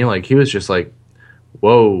know what I mean? Like he was just like,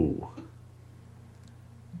 whoa."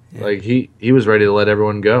 Yeah. Like he was ready to let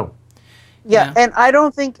everyone go. Yeah, and I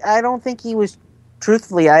don't think he was.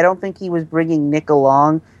 Truthfully, I don't think he was bringing Nick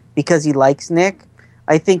along because he likes Nick.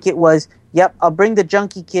 I think it was, yep, I'll bring the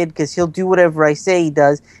junkie kid because he'll do whatever I say he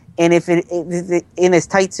does. And if in this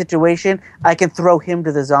tight situation, I can throw him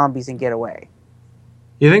to the zombies and get away.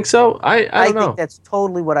 You think so? I don't know. I think that's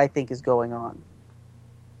totally what I think is going on.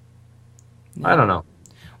 I don't know.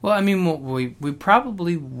 Well, I mean, we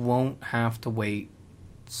probably won't have to wait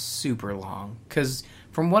super long because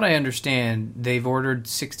from what I understand, they've ordered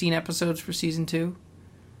 16 episodes for season 2.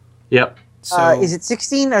 Yep. So is it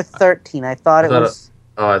 16 or 13? I thought it was.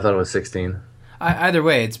 I thought it was 16. Either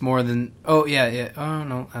way, it's more than... Oh, yeah. Oh,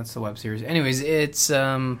 no, that's the web series. Anyways, it's...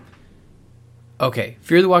 Okay,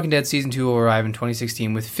 Fear the Walking Dead Season 2 will arrive in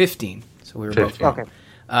 2016 with 15. So we were 15. Both wrong.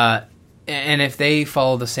 Okay. And if they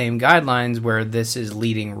follow the same guidelines where this is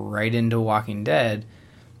leading right into Walking Dead,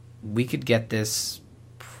 we could get this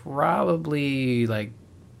probably, like,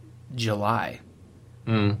 July.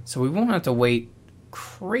 So we won't have to wait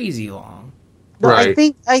crazy long. No, right.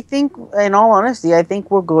 I think, in all honesty, I think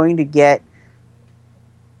we're going to get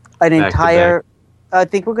an entire. I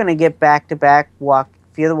think we're going to get back-to-back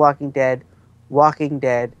Fear the Walking Dead,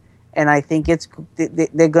 and I think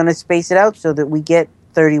they're going to space it out so that we get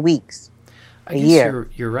 30 weeks a year.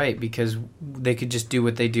 You're right, because they could just do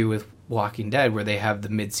what they do with Walking Dead, where they have the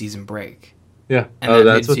mid-season break. Yeah. And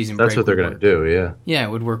that's what they're going to do, yeah. Yeah, it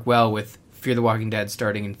would work well with Fear the Walking Dead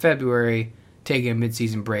starting in February, taking a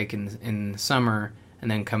mid-season break in the summer, and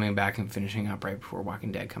then coming back and finishing up right before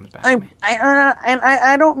Walking Dead comes back.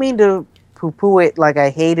 I don't mean to poo-poo it like I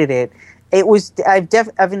hated it.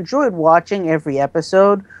 I've enjoyed watching every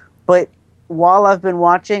episode, but while I've been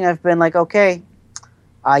watching, I've been like, okay,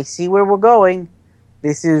 I see where we're going.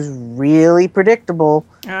 This is really predictable,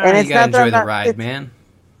 and it's you gotta not enjoy the ride, man.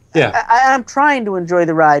 Yeah, I'm trying to enjoy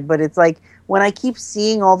the ride, but it's like when I keep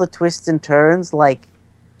seeing all the twists and turns, like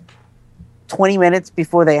 20 minutes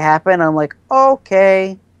before they happen, I'm like,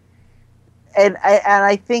 okay. And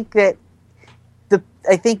I think that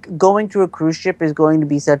I think going to a cruise ship is going to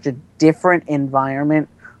be such a different environment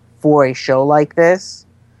for a show like this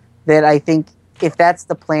that I think if that's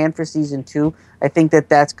the plan for season 2, I think that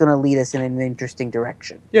that's going to lead us in an interesting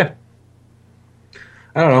direction. Yeah.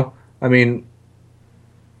 I don't know. I mean,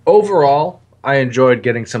 overall, I enjoyed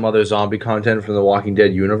getting some other zombie content from the Walking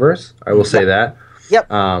Dead universe. I will say that. Yep.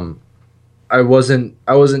 I wasn't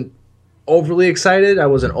overly excited. I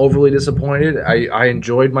wasn't overly disappointed. I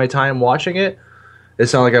enjoyed my time watching it.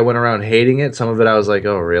 It's not like I went around hating it. Some of it I was like,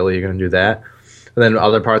 oh, really? You're going to do that? And then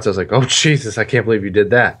other parts I was like, oh, Jesus, I can't believe you did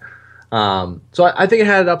that. So I think it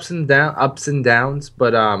had ups and downs,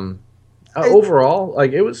 but overall,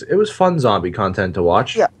 like it was fun zombie content to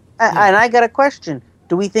watch. Yeah. And I got a question.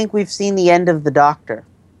 Do we think we've seen the end of the Doctor?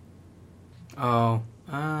 Oh,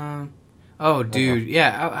 dude,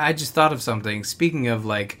 yeah. I just thought of something. Speaking of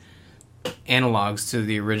like analogs to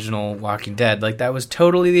the original Walking Dead, like that was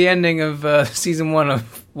totally the ending of season 1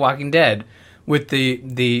 of Walking Dead, with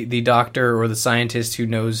the doctor or the scientist who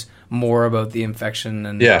knows more about the infection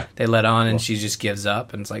and they let on, and she just gives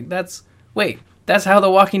up, and it's like that's how the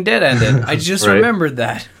Walking Dead ended. I just right. remembered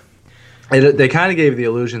that. They kind of gave the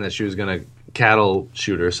illusion that she was gonna cattle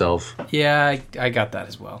shoot herself. Yeah, I got that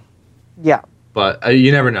as well. Yeah. But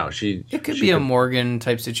you never know. It could be a Morgan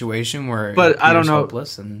type situation where, but I don't know.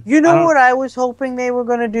 Hopeless and you know what I was hoping they were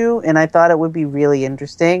going to do, and I thought it would be really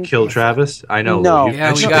interesting. Kill Travis. I know. No, we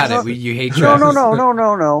got it. You hate Travis.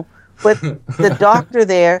 No. But the doctor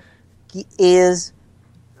there is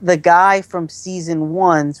the guy from season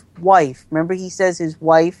 1's wife. Remember, he says his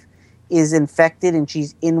wife is infected, and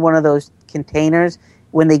she's in one of those containers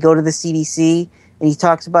when they go to the CDC, and he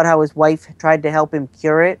talks about how his wife tried to help him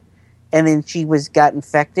cure it. And then she got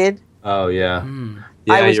infected. Oh, yeah.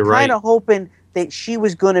 Yeah, I was you're right. kind of hoping that she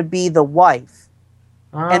was going to be the wife.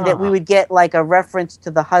 And that we would get like a reference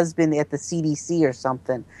to the husband at the CDC or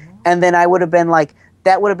something. And then I would have been like,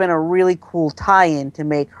 that would have been a really cool tie-in to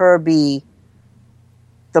make her be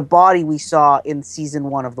the body we saw in season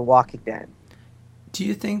 1 of The Walking Dead. Do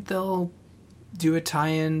you think they'll do a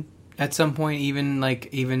tie-in at some point, even like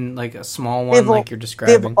a small one, like you're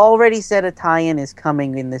describing? They've already said a tie-in is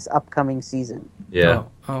coming in this upcoming season. Yeah.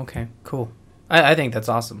 Oh, okay, cool. I think that's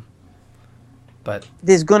awesome. But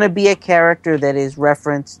there's going to be a character that is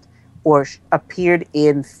referenced or appeared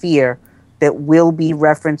in Fear that will be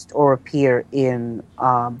referenced or appear in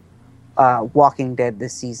Walking Dead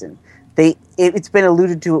this season. It's been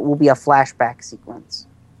alluded to. It will be a flashback sequence.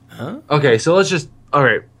 Huh? Okay, so let's just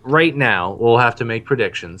right now we'll have to make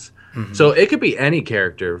predictions. Mm-hmm. So it could be any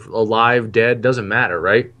character, alive, dead, doesn't matter,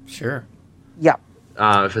 right? Sure. Yeah.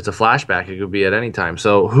 If it's a flashback, it could be at any time.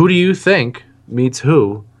 So who do you think meets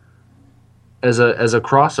who as a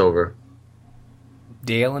crossover?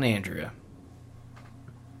 Dale and Andrea.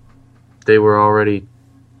 They were already...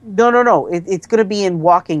 No. It's going to be in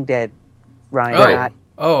Walking Dead, Ryan.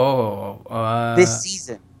 This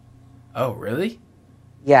season. Oh, really?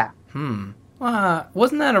 Yeah.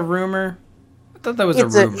 Wasn't that a rumor? I thought that was a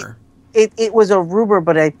rumor. It was a rumor,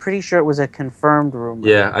 but I'm pretty sure it was a confirmed rumor.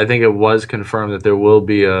 Yeah, I think it was confirmed that there will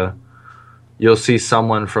be you'll see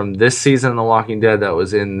someone from this season of The Walking Dead that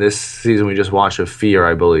was in this season we just watched of Fear,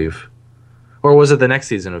 I believe. Or was it the next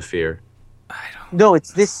season of Fear? No,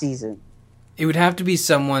 it's this season. It would have to be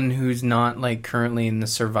someone who's not like currently in the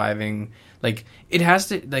surviving. Like it has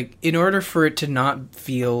to in order for it to not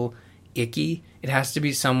feel icky, it has to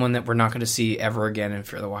be someone that we're not going to see ever again in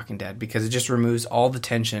Fear the Walking Dead, because it just removes all the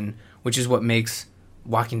tension, which is what makes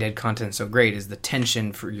Walking Dead content so great, is the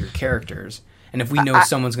tension for your characters. And if we know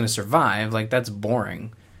someone's going to survive, like that's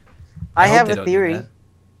boring. I have a theory.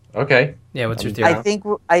 Okay. Yeah, what's your theory?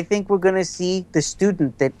 I think we're going to see the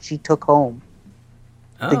student that she took home.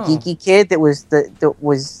 Oh. The geeky kid that was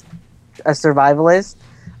a survivalist.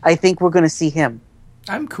 I think we're going to see him.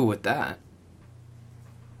 I'm cool with that.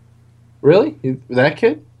 Really? That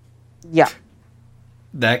kid? Yeah.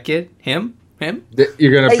 That kid? Him?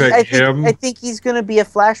 You're gonna pick him? I think he's gonna be a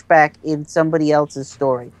flashback in somebody else's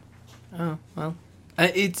story. Oh well,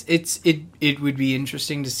 it would be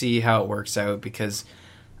interesting to see how it works out because,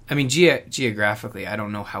 I mean, geographically, I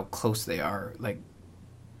don't know how close they are. Like,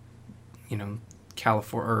 you know,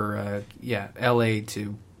 California or L.A.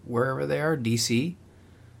 to wherever they are. D.C.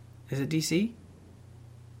 Is it D.C.?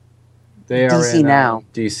 They are DC in now.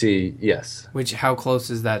 DC, yes. How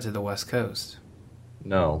close is that to the West Coast?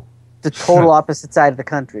 No. The total opposite side of the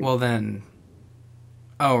country. Well then,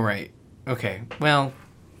 oh right, okay. Well,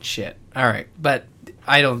 shit. All right, but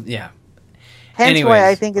I don't. Yeah. Hence Anyways, why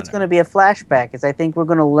I think it's going to be a flashback. Is I think we're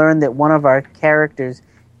going to learn that one of our characters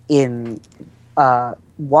in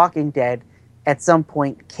Walking Dead at some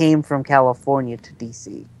point came from California to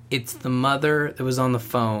DC. It's the mother that was on the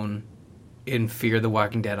phone in Fear the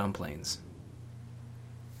Walking Dead on planes.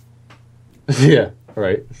 Yeah,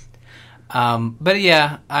 right. But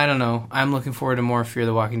yeah, I don't know. I'm looking forward to more Fear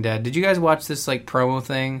the Walking Dead. Did you guys watch this like promo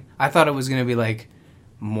thing? I thought it was going to be like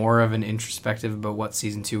more of an introspective about what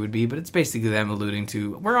season 2 would be, but it's basically them alluding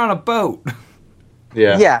to we're on a boat.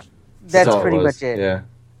 Yeah. Yeah, that's all pretty was. much it. Yeah.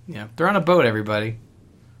 Yeah, they're on a boat, everybody.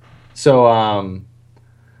 So,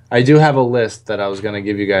 I do have a list that I was going to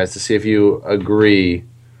give you guys to see if you agree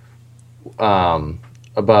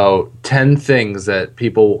about 10 things that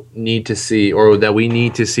people need to see or that we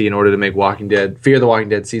need to see in order to make Fear the Walking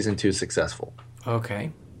Dead Season 2 successful.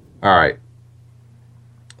 Okay. All right.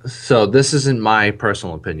 So this isn't my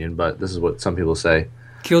personal opinion, but this is what some people say.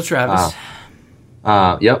 Kill Travis.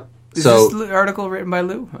 Yep. Is so, this article written by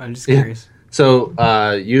Lou? I'm just curious. So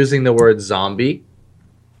using the word zombie,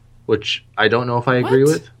 which I don't know if I agree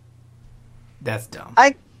with. That's dumb.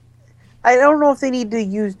 I don't know if they need to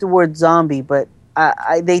use the word zombie, but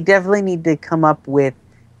they definitely need to come up with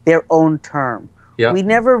their own term. Yep. We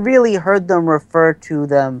never really heard them refer to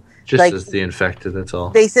them. Just like, as the infected, that's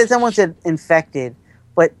all. Someone said infected,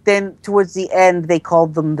 but then towards the end they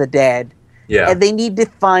called them the dead. Yeah. And they need to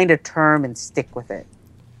find a term and stick with it.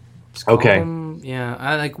 Okay. Yeah,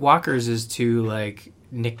 I like Walkers is too like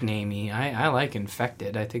nicknamey. I like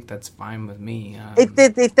infected. I think that's fine with me.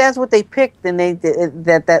 If that's what they picked, then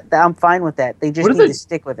that I'm fine with that. They just need to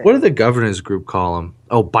stick with it. What do the governance group call them?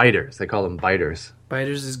 Oh, biters. They call them biters.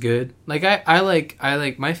 Biters is good. Like I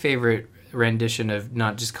like my favorite rendition of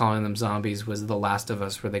not just calling them zombies was The Last of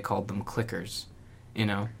Us, where they called them clickers. You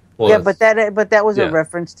know. Well, yeah, but that was a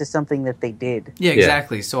reference to something that they did. Yeah,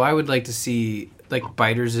 exactly. Yeah. So I would like to see like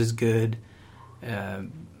biters is good.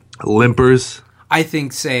 Limpers. I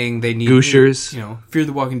think saying they need Gooshers. Fear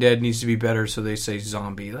the Walking Dead needs to be better, so they say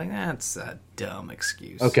zombie. Like that's a dumb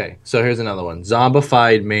excuse. Okay, so here's another one: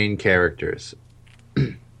 zombified main characters.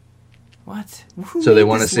 What? So they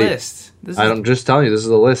want to see. List? I'm just telling you, this is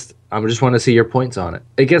a list. I just want to see your points on it.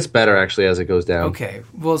 It gets better actually as it goes down. Okay,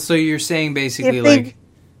 well, so you're saying basically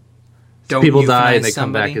don't people die and they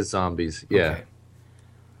somebody? come back as zombies. Yeah. Okay.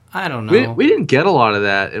 I don't know. We didn't get a lot of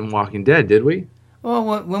that in Walking Dead, did we?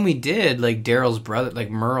 Well, when we did, like Daryl's brother, like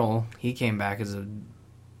Merle, he came back as a.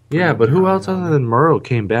 Yeah, but who else other than Merle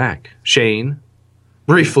came back? Shane,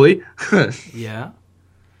 briefly. Yeah.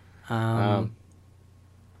 I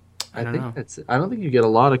don't know. I don't think you get a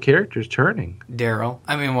lot of characters turning. Daryl.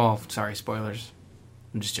 I mean, well, sorry, spoilers.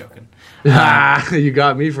 I'm just joking. You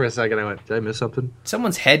got me for a second. I went, did I miss something?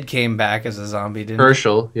 Someone's head came back as a zombie, didn't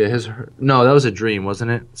Herschel. It? Yeah, no, that was a dream,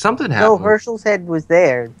 wasn't it? Something happened. No, Herschel's head was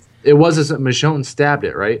there. It was as Michonne stabbed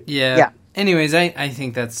it, right? Yeah. Anyways, I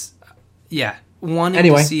think that's wanting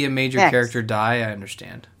to see a major character die. I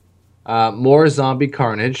understand. More zombie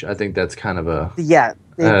carnage. I think that's kind of a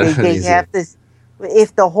They have this.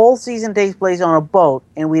 If the whole season takes place on a boat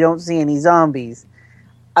and we don't see any zombies,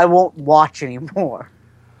 I won't watch anymore.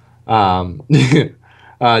 More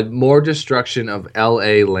destruction of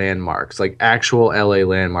L.A. landmarks, like actual L.A.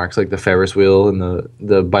 landmarks, like the Ferris wheel and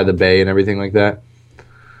the by the bay and everything like that.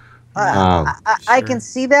 I can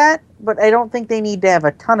see that, but I don't think they need to have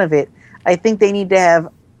a ton of it. I think they need to have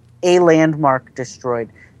a landmark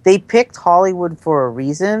destroyed. They picked Hollywood for a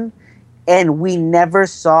reason, and we never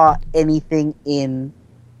saw anything in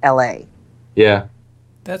L.A. Yeah.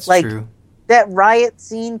 That's true. That riot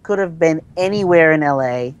scene could have been anywhere in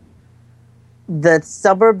L.A. The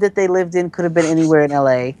suburb that they lived in could have been anywhere in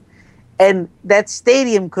L.A. And that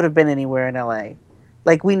stadium could have been anywhere in L.A.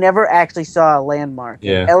 Like, we never actually saw a landmark.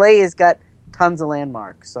 Yeah. L.A. has got tons of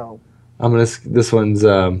landmarks, so... This one's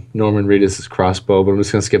Norman Reedus' crossbow, but I'm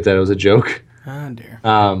just gonna skip that. It was a joke. Oh, dear.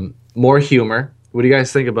 More humor. What do you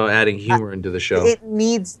guys think about adding humor into the show? It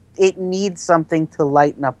needs something to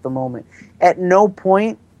lighten up the moment. At no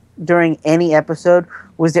point during any episode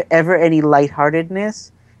was there ever any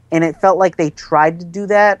lightheartedness, and it felt like they tried to do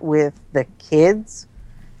that with the kids,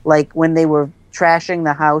 like when they were trashing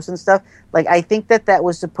the house and stuff. Like, I think that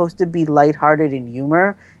was supposed to be lighthearted and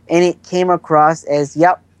humor, and it came across as,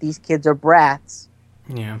 yep, these kids are brats.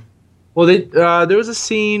 Yeah. Well, there was a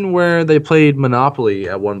scene where they played Monopoly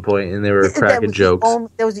at one point, and they were cracking jokes.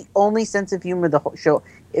 That was the only sense of humor of the whole show.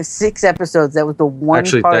 If 6 episodes, that was the one.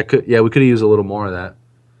 Actually, part. we could have used a little more of that.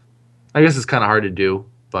 I guess it's kind of hard to do,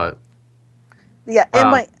 but yeah.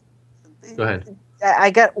 And go ahead.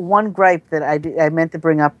 I got one gripe that I meant to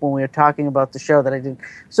bring up when we were talking about the show that I didn't.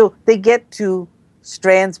 So they get to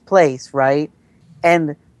Strand's place, right?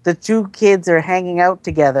 And the 2 kids are hanging out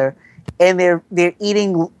together, and they're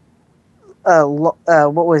eating.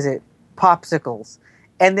 What was it? Popsicles,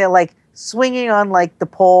 and they're like swinging on like the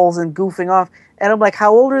poles and goofing off. And I'm like,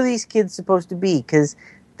 how old are these kids supposed to be? Because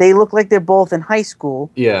they look like they're both in high school.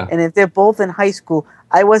 Yeah. And if they're both in high school,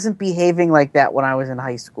 I wasn't behaving like that when I was in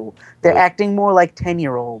high school. They're acting more like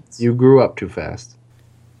 10-year-olds. You grew up too fast.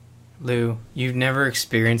 Lou, you've never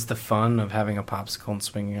experienced the fun of having a popsicle and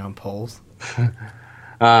swinging on poles?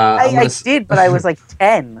 I did, but I was like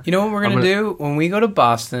 10. You know what we're going to do? When we go to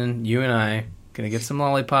Boston, you and I going to get some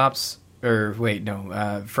lollipops, or wait,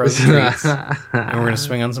 no, frozen treats, and we're going to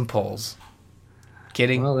swing on some poles.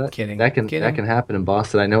 Kidding, kidding. That can happen in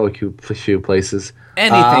Boston. I know a few places.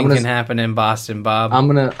 Anything can happen in Boston, Bob. I'm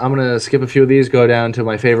gonna skip a few of these. Go down to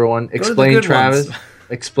my favorite one. Explain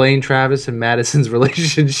Travis and Madison's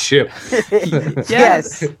relationship.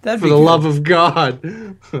 Yes, that'd for the love of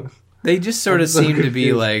God. They just sort of seem to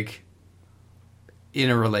be like in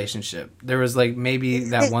a relationship. There was like maybe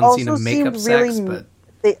that one scene of makeup sex, but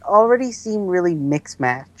they already seem really mixed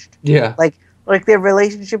matched. Yeah, like their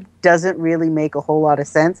relationship doesn't really make a whole lot of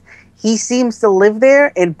sense. He seems to live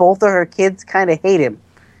there, and both of her kids kind of hate him.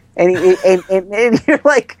 And you're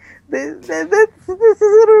like, this isn't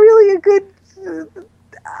really a good.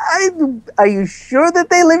 Are you sure that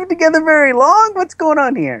they live together very long? What's going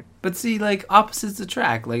on here? But see, like, opposites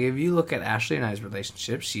attract. Like, if you look at Ashley and I's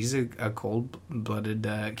relationship, she's a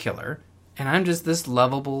cold-blooded killer, and I'm just this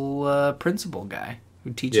lovable principal guy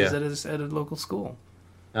who teaches at a local school.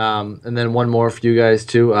 And then one more for you guys,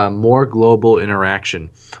 too. More global interaction.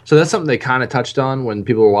 So that's something they kind of touched on when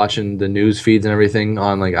people were watching the news feeds and everything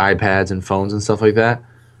on, like, iPads and phones and stuff like that.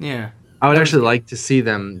 Yeah. I would actually like to see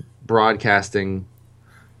them broadcasting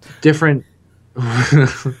different...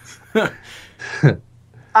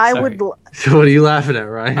 I would. So what are you laughing at,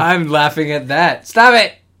 Ryan? I'm laughing at that. Stop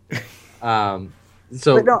it.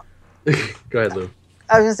 So no, go ahead, Lou.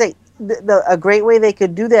 I was gonna say a great way they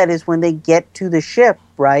could do that is when they get to the ship.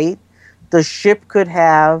 Right, the ship could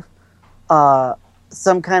have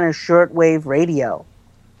some kind of shortwave radio,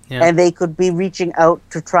 and they could be reaching out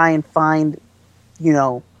to try and find,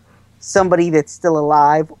 somebody that's still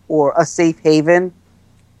alive or a safe haven.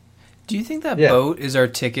 Do you think that boat is our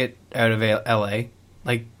ticket out of L.A.?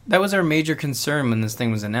 Like, that was our major concern when this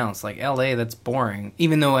thing was announced. Like, L.A., that's boring.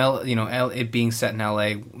 Even though, it being set in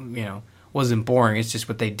L.A., wasn't boring. It's just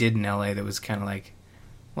what they did in L.A. that was kind of like,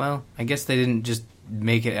 well, I guess they didn't just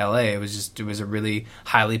make it L.A. It was a really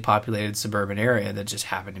highly populated suburban area that just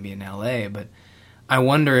happened to be in L.A. But I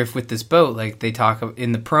wonder if with this boat, like, they talk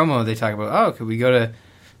in the promo, they talk about, oh, could we go to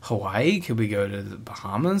Hawaii? Could we go to the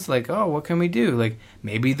Bahamas? Like, oh, what can we do? Like,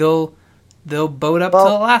 maybe they'll boat up to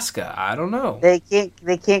Alaska. I don't know. They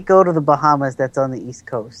can't go to the Bahamas. That's on the East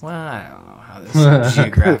Coast. Well, I don't know how this is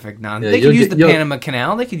geographic nonsense. They could use the Panama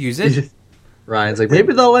Canal. They could use it. Ryan's like,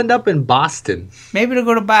 maybe they'll end up in Boston. Maybe they'll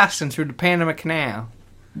go to Boston through the Panama Canal.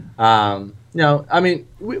 I mean,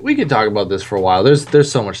 we could talk about this for a while.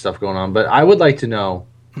 There's so much stuff going on, but I would like to know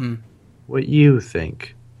what you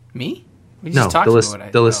think. Me? No,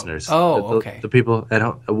 the listeners. Oh, okay. The people at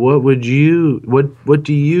home. What do you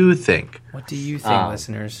think? What do you think,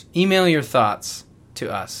 listeners? Email your thoughts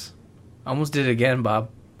to us. Almost did it again, Bob.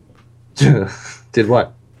 Did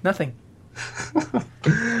what? Nothing.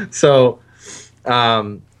 So,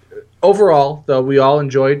 overall, though, we all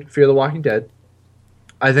enjoyed Fear the Walking Dead.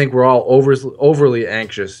 I think we're all overly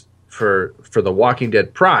anxious for The Walking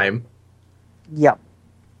Dead Prime. Yep.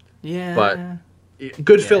 Yeah. But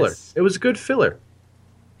good filler. It was good filler.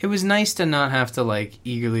 It was nice to not have to like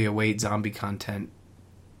eagerly await zombie content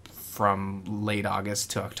from late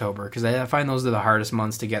August to October, because I find those are the hardest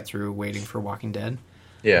months to get through waiting for Walking Dead.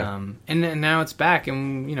 Yeah. And now it's back,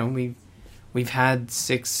 and we've had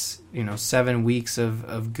 7 weeks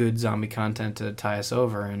of good zombie content to tie us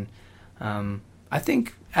over, and I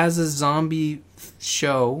think as a zombie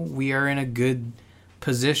show we are in a good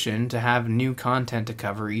position to have new content to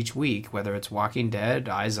cover each week, whether it's Walking Dead,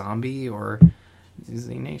 iZombie, or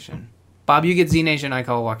Z Nation. Bob, you get Z Nation, I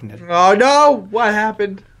call it Walking Dead. Oh no! What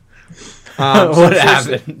happened? What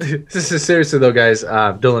happened? Seriously though, guys,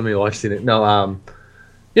 don't let me watch it. No,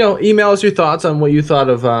 email us your thoughts on what you thought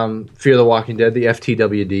of Fear the Walking Dead, the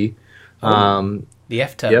FTWD. The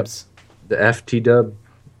F-Tubs. Yep, the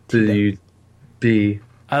FTWD.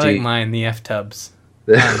 I like mine, the F-Tubs.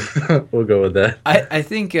 We'll go with that. I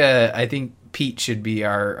think Pete should be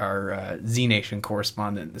our Z Nation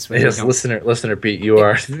correspondent this week. Yes, listener Pete, you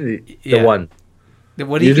are the one.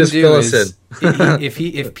 What he can do is,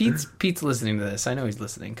 if Pete's listening to this, I know he's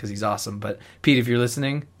listening because he's awesome. But Pete, if you're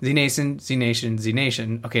listening, Z Nation.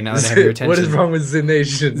 Okay, now that I have your attention, what is wrong with Z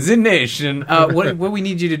Nation? Z Nation. What we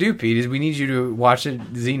need you to do, Pete, is we need you to watch it,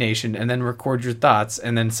 Z Nation, and then record your thoughts,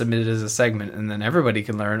 and then submit it as a segment, and then everybody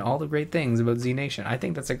can learn all the great things about Z Nation. I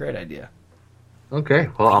think that's a great idea. Okay,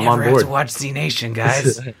 well, I'm on board. Never have to watch Z Nation,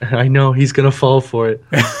 guys. I know he's gonna fall for it.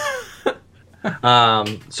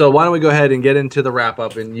 So why don't we go ahead and get into the wrap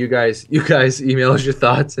up, and you guys email us your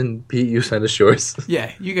thoughts, and Pete, you send us yours.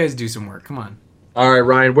 Yeah, you guys do some work. Come on. All right,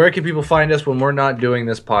 Ryan, where can people find us when we're not doing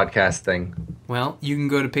this podcast thing? Well, you can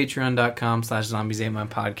go to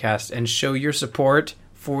patreon.com/zombies8mypodcast and show your support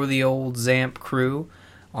for the old Zamp crew.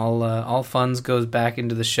 All funds goes back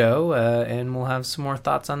into the show, and we'll have some more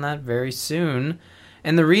thoughts on that very soon.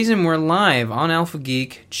 And the reason we're live on Alpha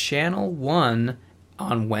Geek Channel 1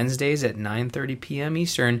 on Wednesdays at 9:30 p.m.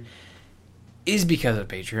 Eastern is because of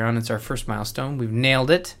Patreon. It's our first milestone. We've nailed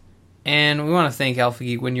it. And we want to thank Alpha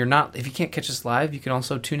Geek. If you can't catch us live, you can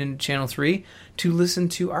also tune into Channel 3 to listen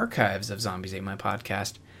to archives of Zombies Ate My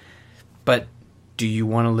Podcast. But do you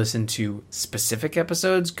want to listen to specific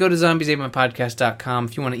episodes? Go to zombiesatemypodcast.com.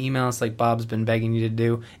 If you want to email us like Bob's been begging you to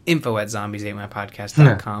do,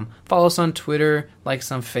 info@zombiesatemypodcast.com. Follow us on Twitter, like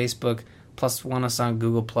us on Facebook, +1 us on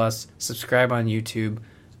Google+, subscribe on YouTube,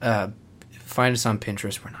 find us on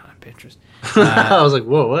Pinterest. We're not on Pinterest. I was like,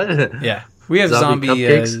 whoa, what? Yeah. We have zombie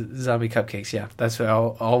cupcakes? cupcakes, yeah. That's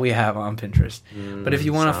all we have on Pinterest. But if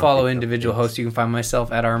you want to follow individual hosts, you can find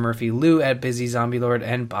myself at R. Murphy, Lou at Busy Zombie Lord,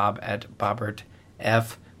 and Bob at Bobbert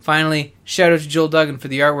F. Finally, shout out to Joel Duggan for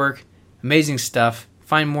the artwork. Amazing stuff.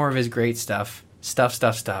 Find more of his great stuff.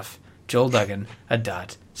 Stuff. Joel Duggan,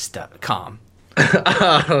 .com.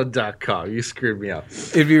 .com. You screwed me up.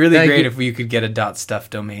 It'd be really great if you could get a .stuff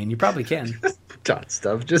domain. You probably can.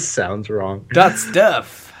 .stuff just sounds wrong.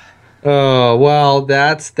 .stuff. Oh, well,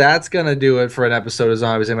 that's gonna do it for an episode of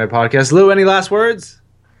Zombies in My Podcast. Lou, any last words?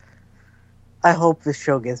 I hope the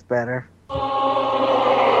show gets better.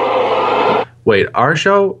 Wait, our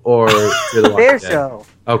show or their show?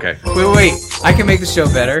 Okay. Wait. I can make the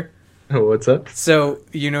show better. What's up? So,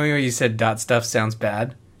 you know you said .stuff sounds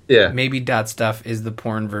bad? Yeah. Maybe .stuff is the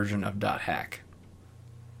porn version of .hack.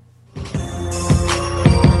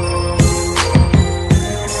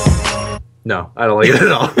 No, I don't like it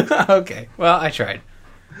at all. Okay, well, I tried.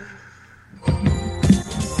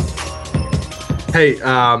 Hey,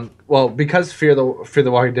 well, because Fear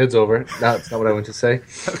the Walking Dead's over, that's not what I want to say.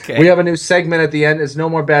 Okay. We have a new segment at the end. It's no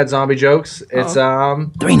more bad zombie jokes. It's There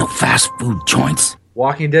ain't no fast food joints.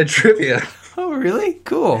 Walking Dead trivia. Oh, really?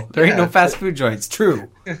 Cool. There ain't no fast food joints. True.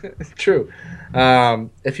 True.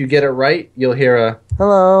 If you get it right, you'll hear a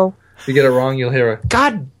hello. If you get it wrong, you'll hear a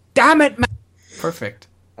God damn it, man. Perfect.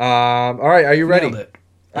 All right, are you ready? Nailed it.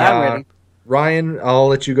 I'm ready. Ryan, I'll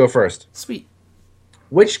let you go first. Sweet.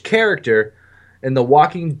 Which character in The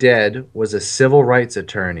Walking Dead was a civil rights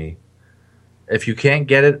attorney? If you can't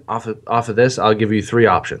get it off of this, I'll give you 3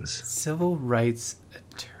 options. Civil rights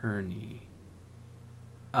attorney.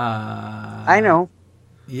 I know.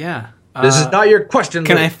 Yeah. This is not your question.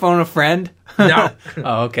 Can I phone a friend? No.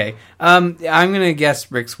 Oh, okay. I'm gonna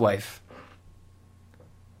guess Rick's wife.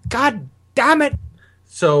 God damn it.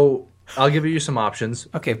 So I'll give you some options.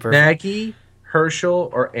 Okay, perfect. Maggie, Herschel,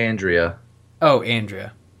 or Andrea? Oh,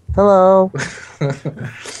 Andrea. Hello. All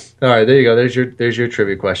right, there you go. There's your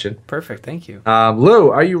trivia question. Perfect. Thank you.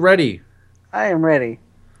 Lou, are you ready? I am ready.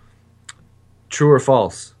 True or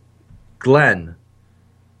false? Glenn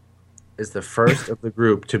is the first of the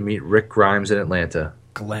group to meet Rick Grimes in Atlanta.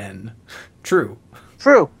 Glenn. True.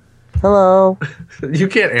 True. Hello. You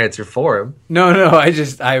can't answer for him. No.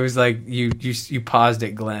 I was like, you paused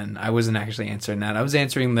at Glenn. I wasn't actually answering that. I was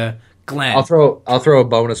answering the Glenn. I'll throw a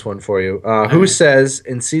bonus one for you. Who says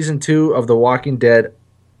in season 2 of The Walking Dead,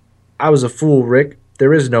 "I was a fool, Rick.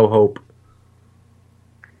 There is no hope"?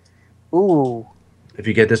 Ooh. If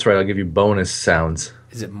you get this right, I'll give you bonus sounds.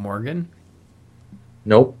 Is it Morgan?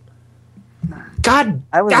 Nope. God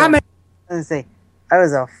damn it. I was gonna say, I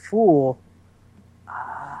was a fool.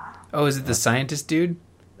 Oh, is it the scientist dude?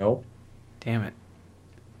 Nope. Damn it.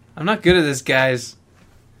 I'm not good at this, guys.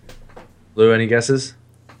 Lou, any guesses?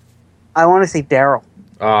 I want to say Daryl.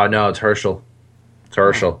 Oh, no, it's Herschel. It's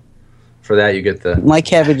Herschel. For that, you get the... My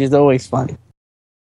cabbage is always funny.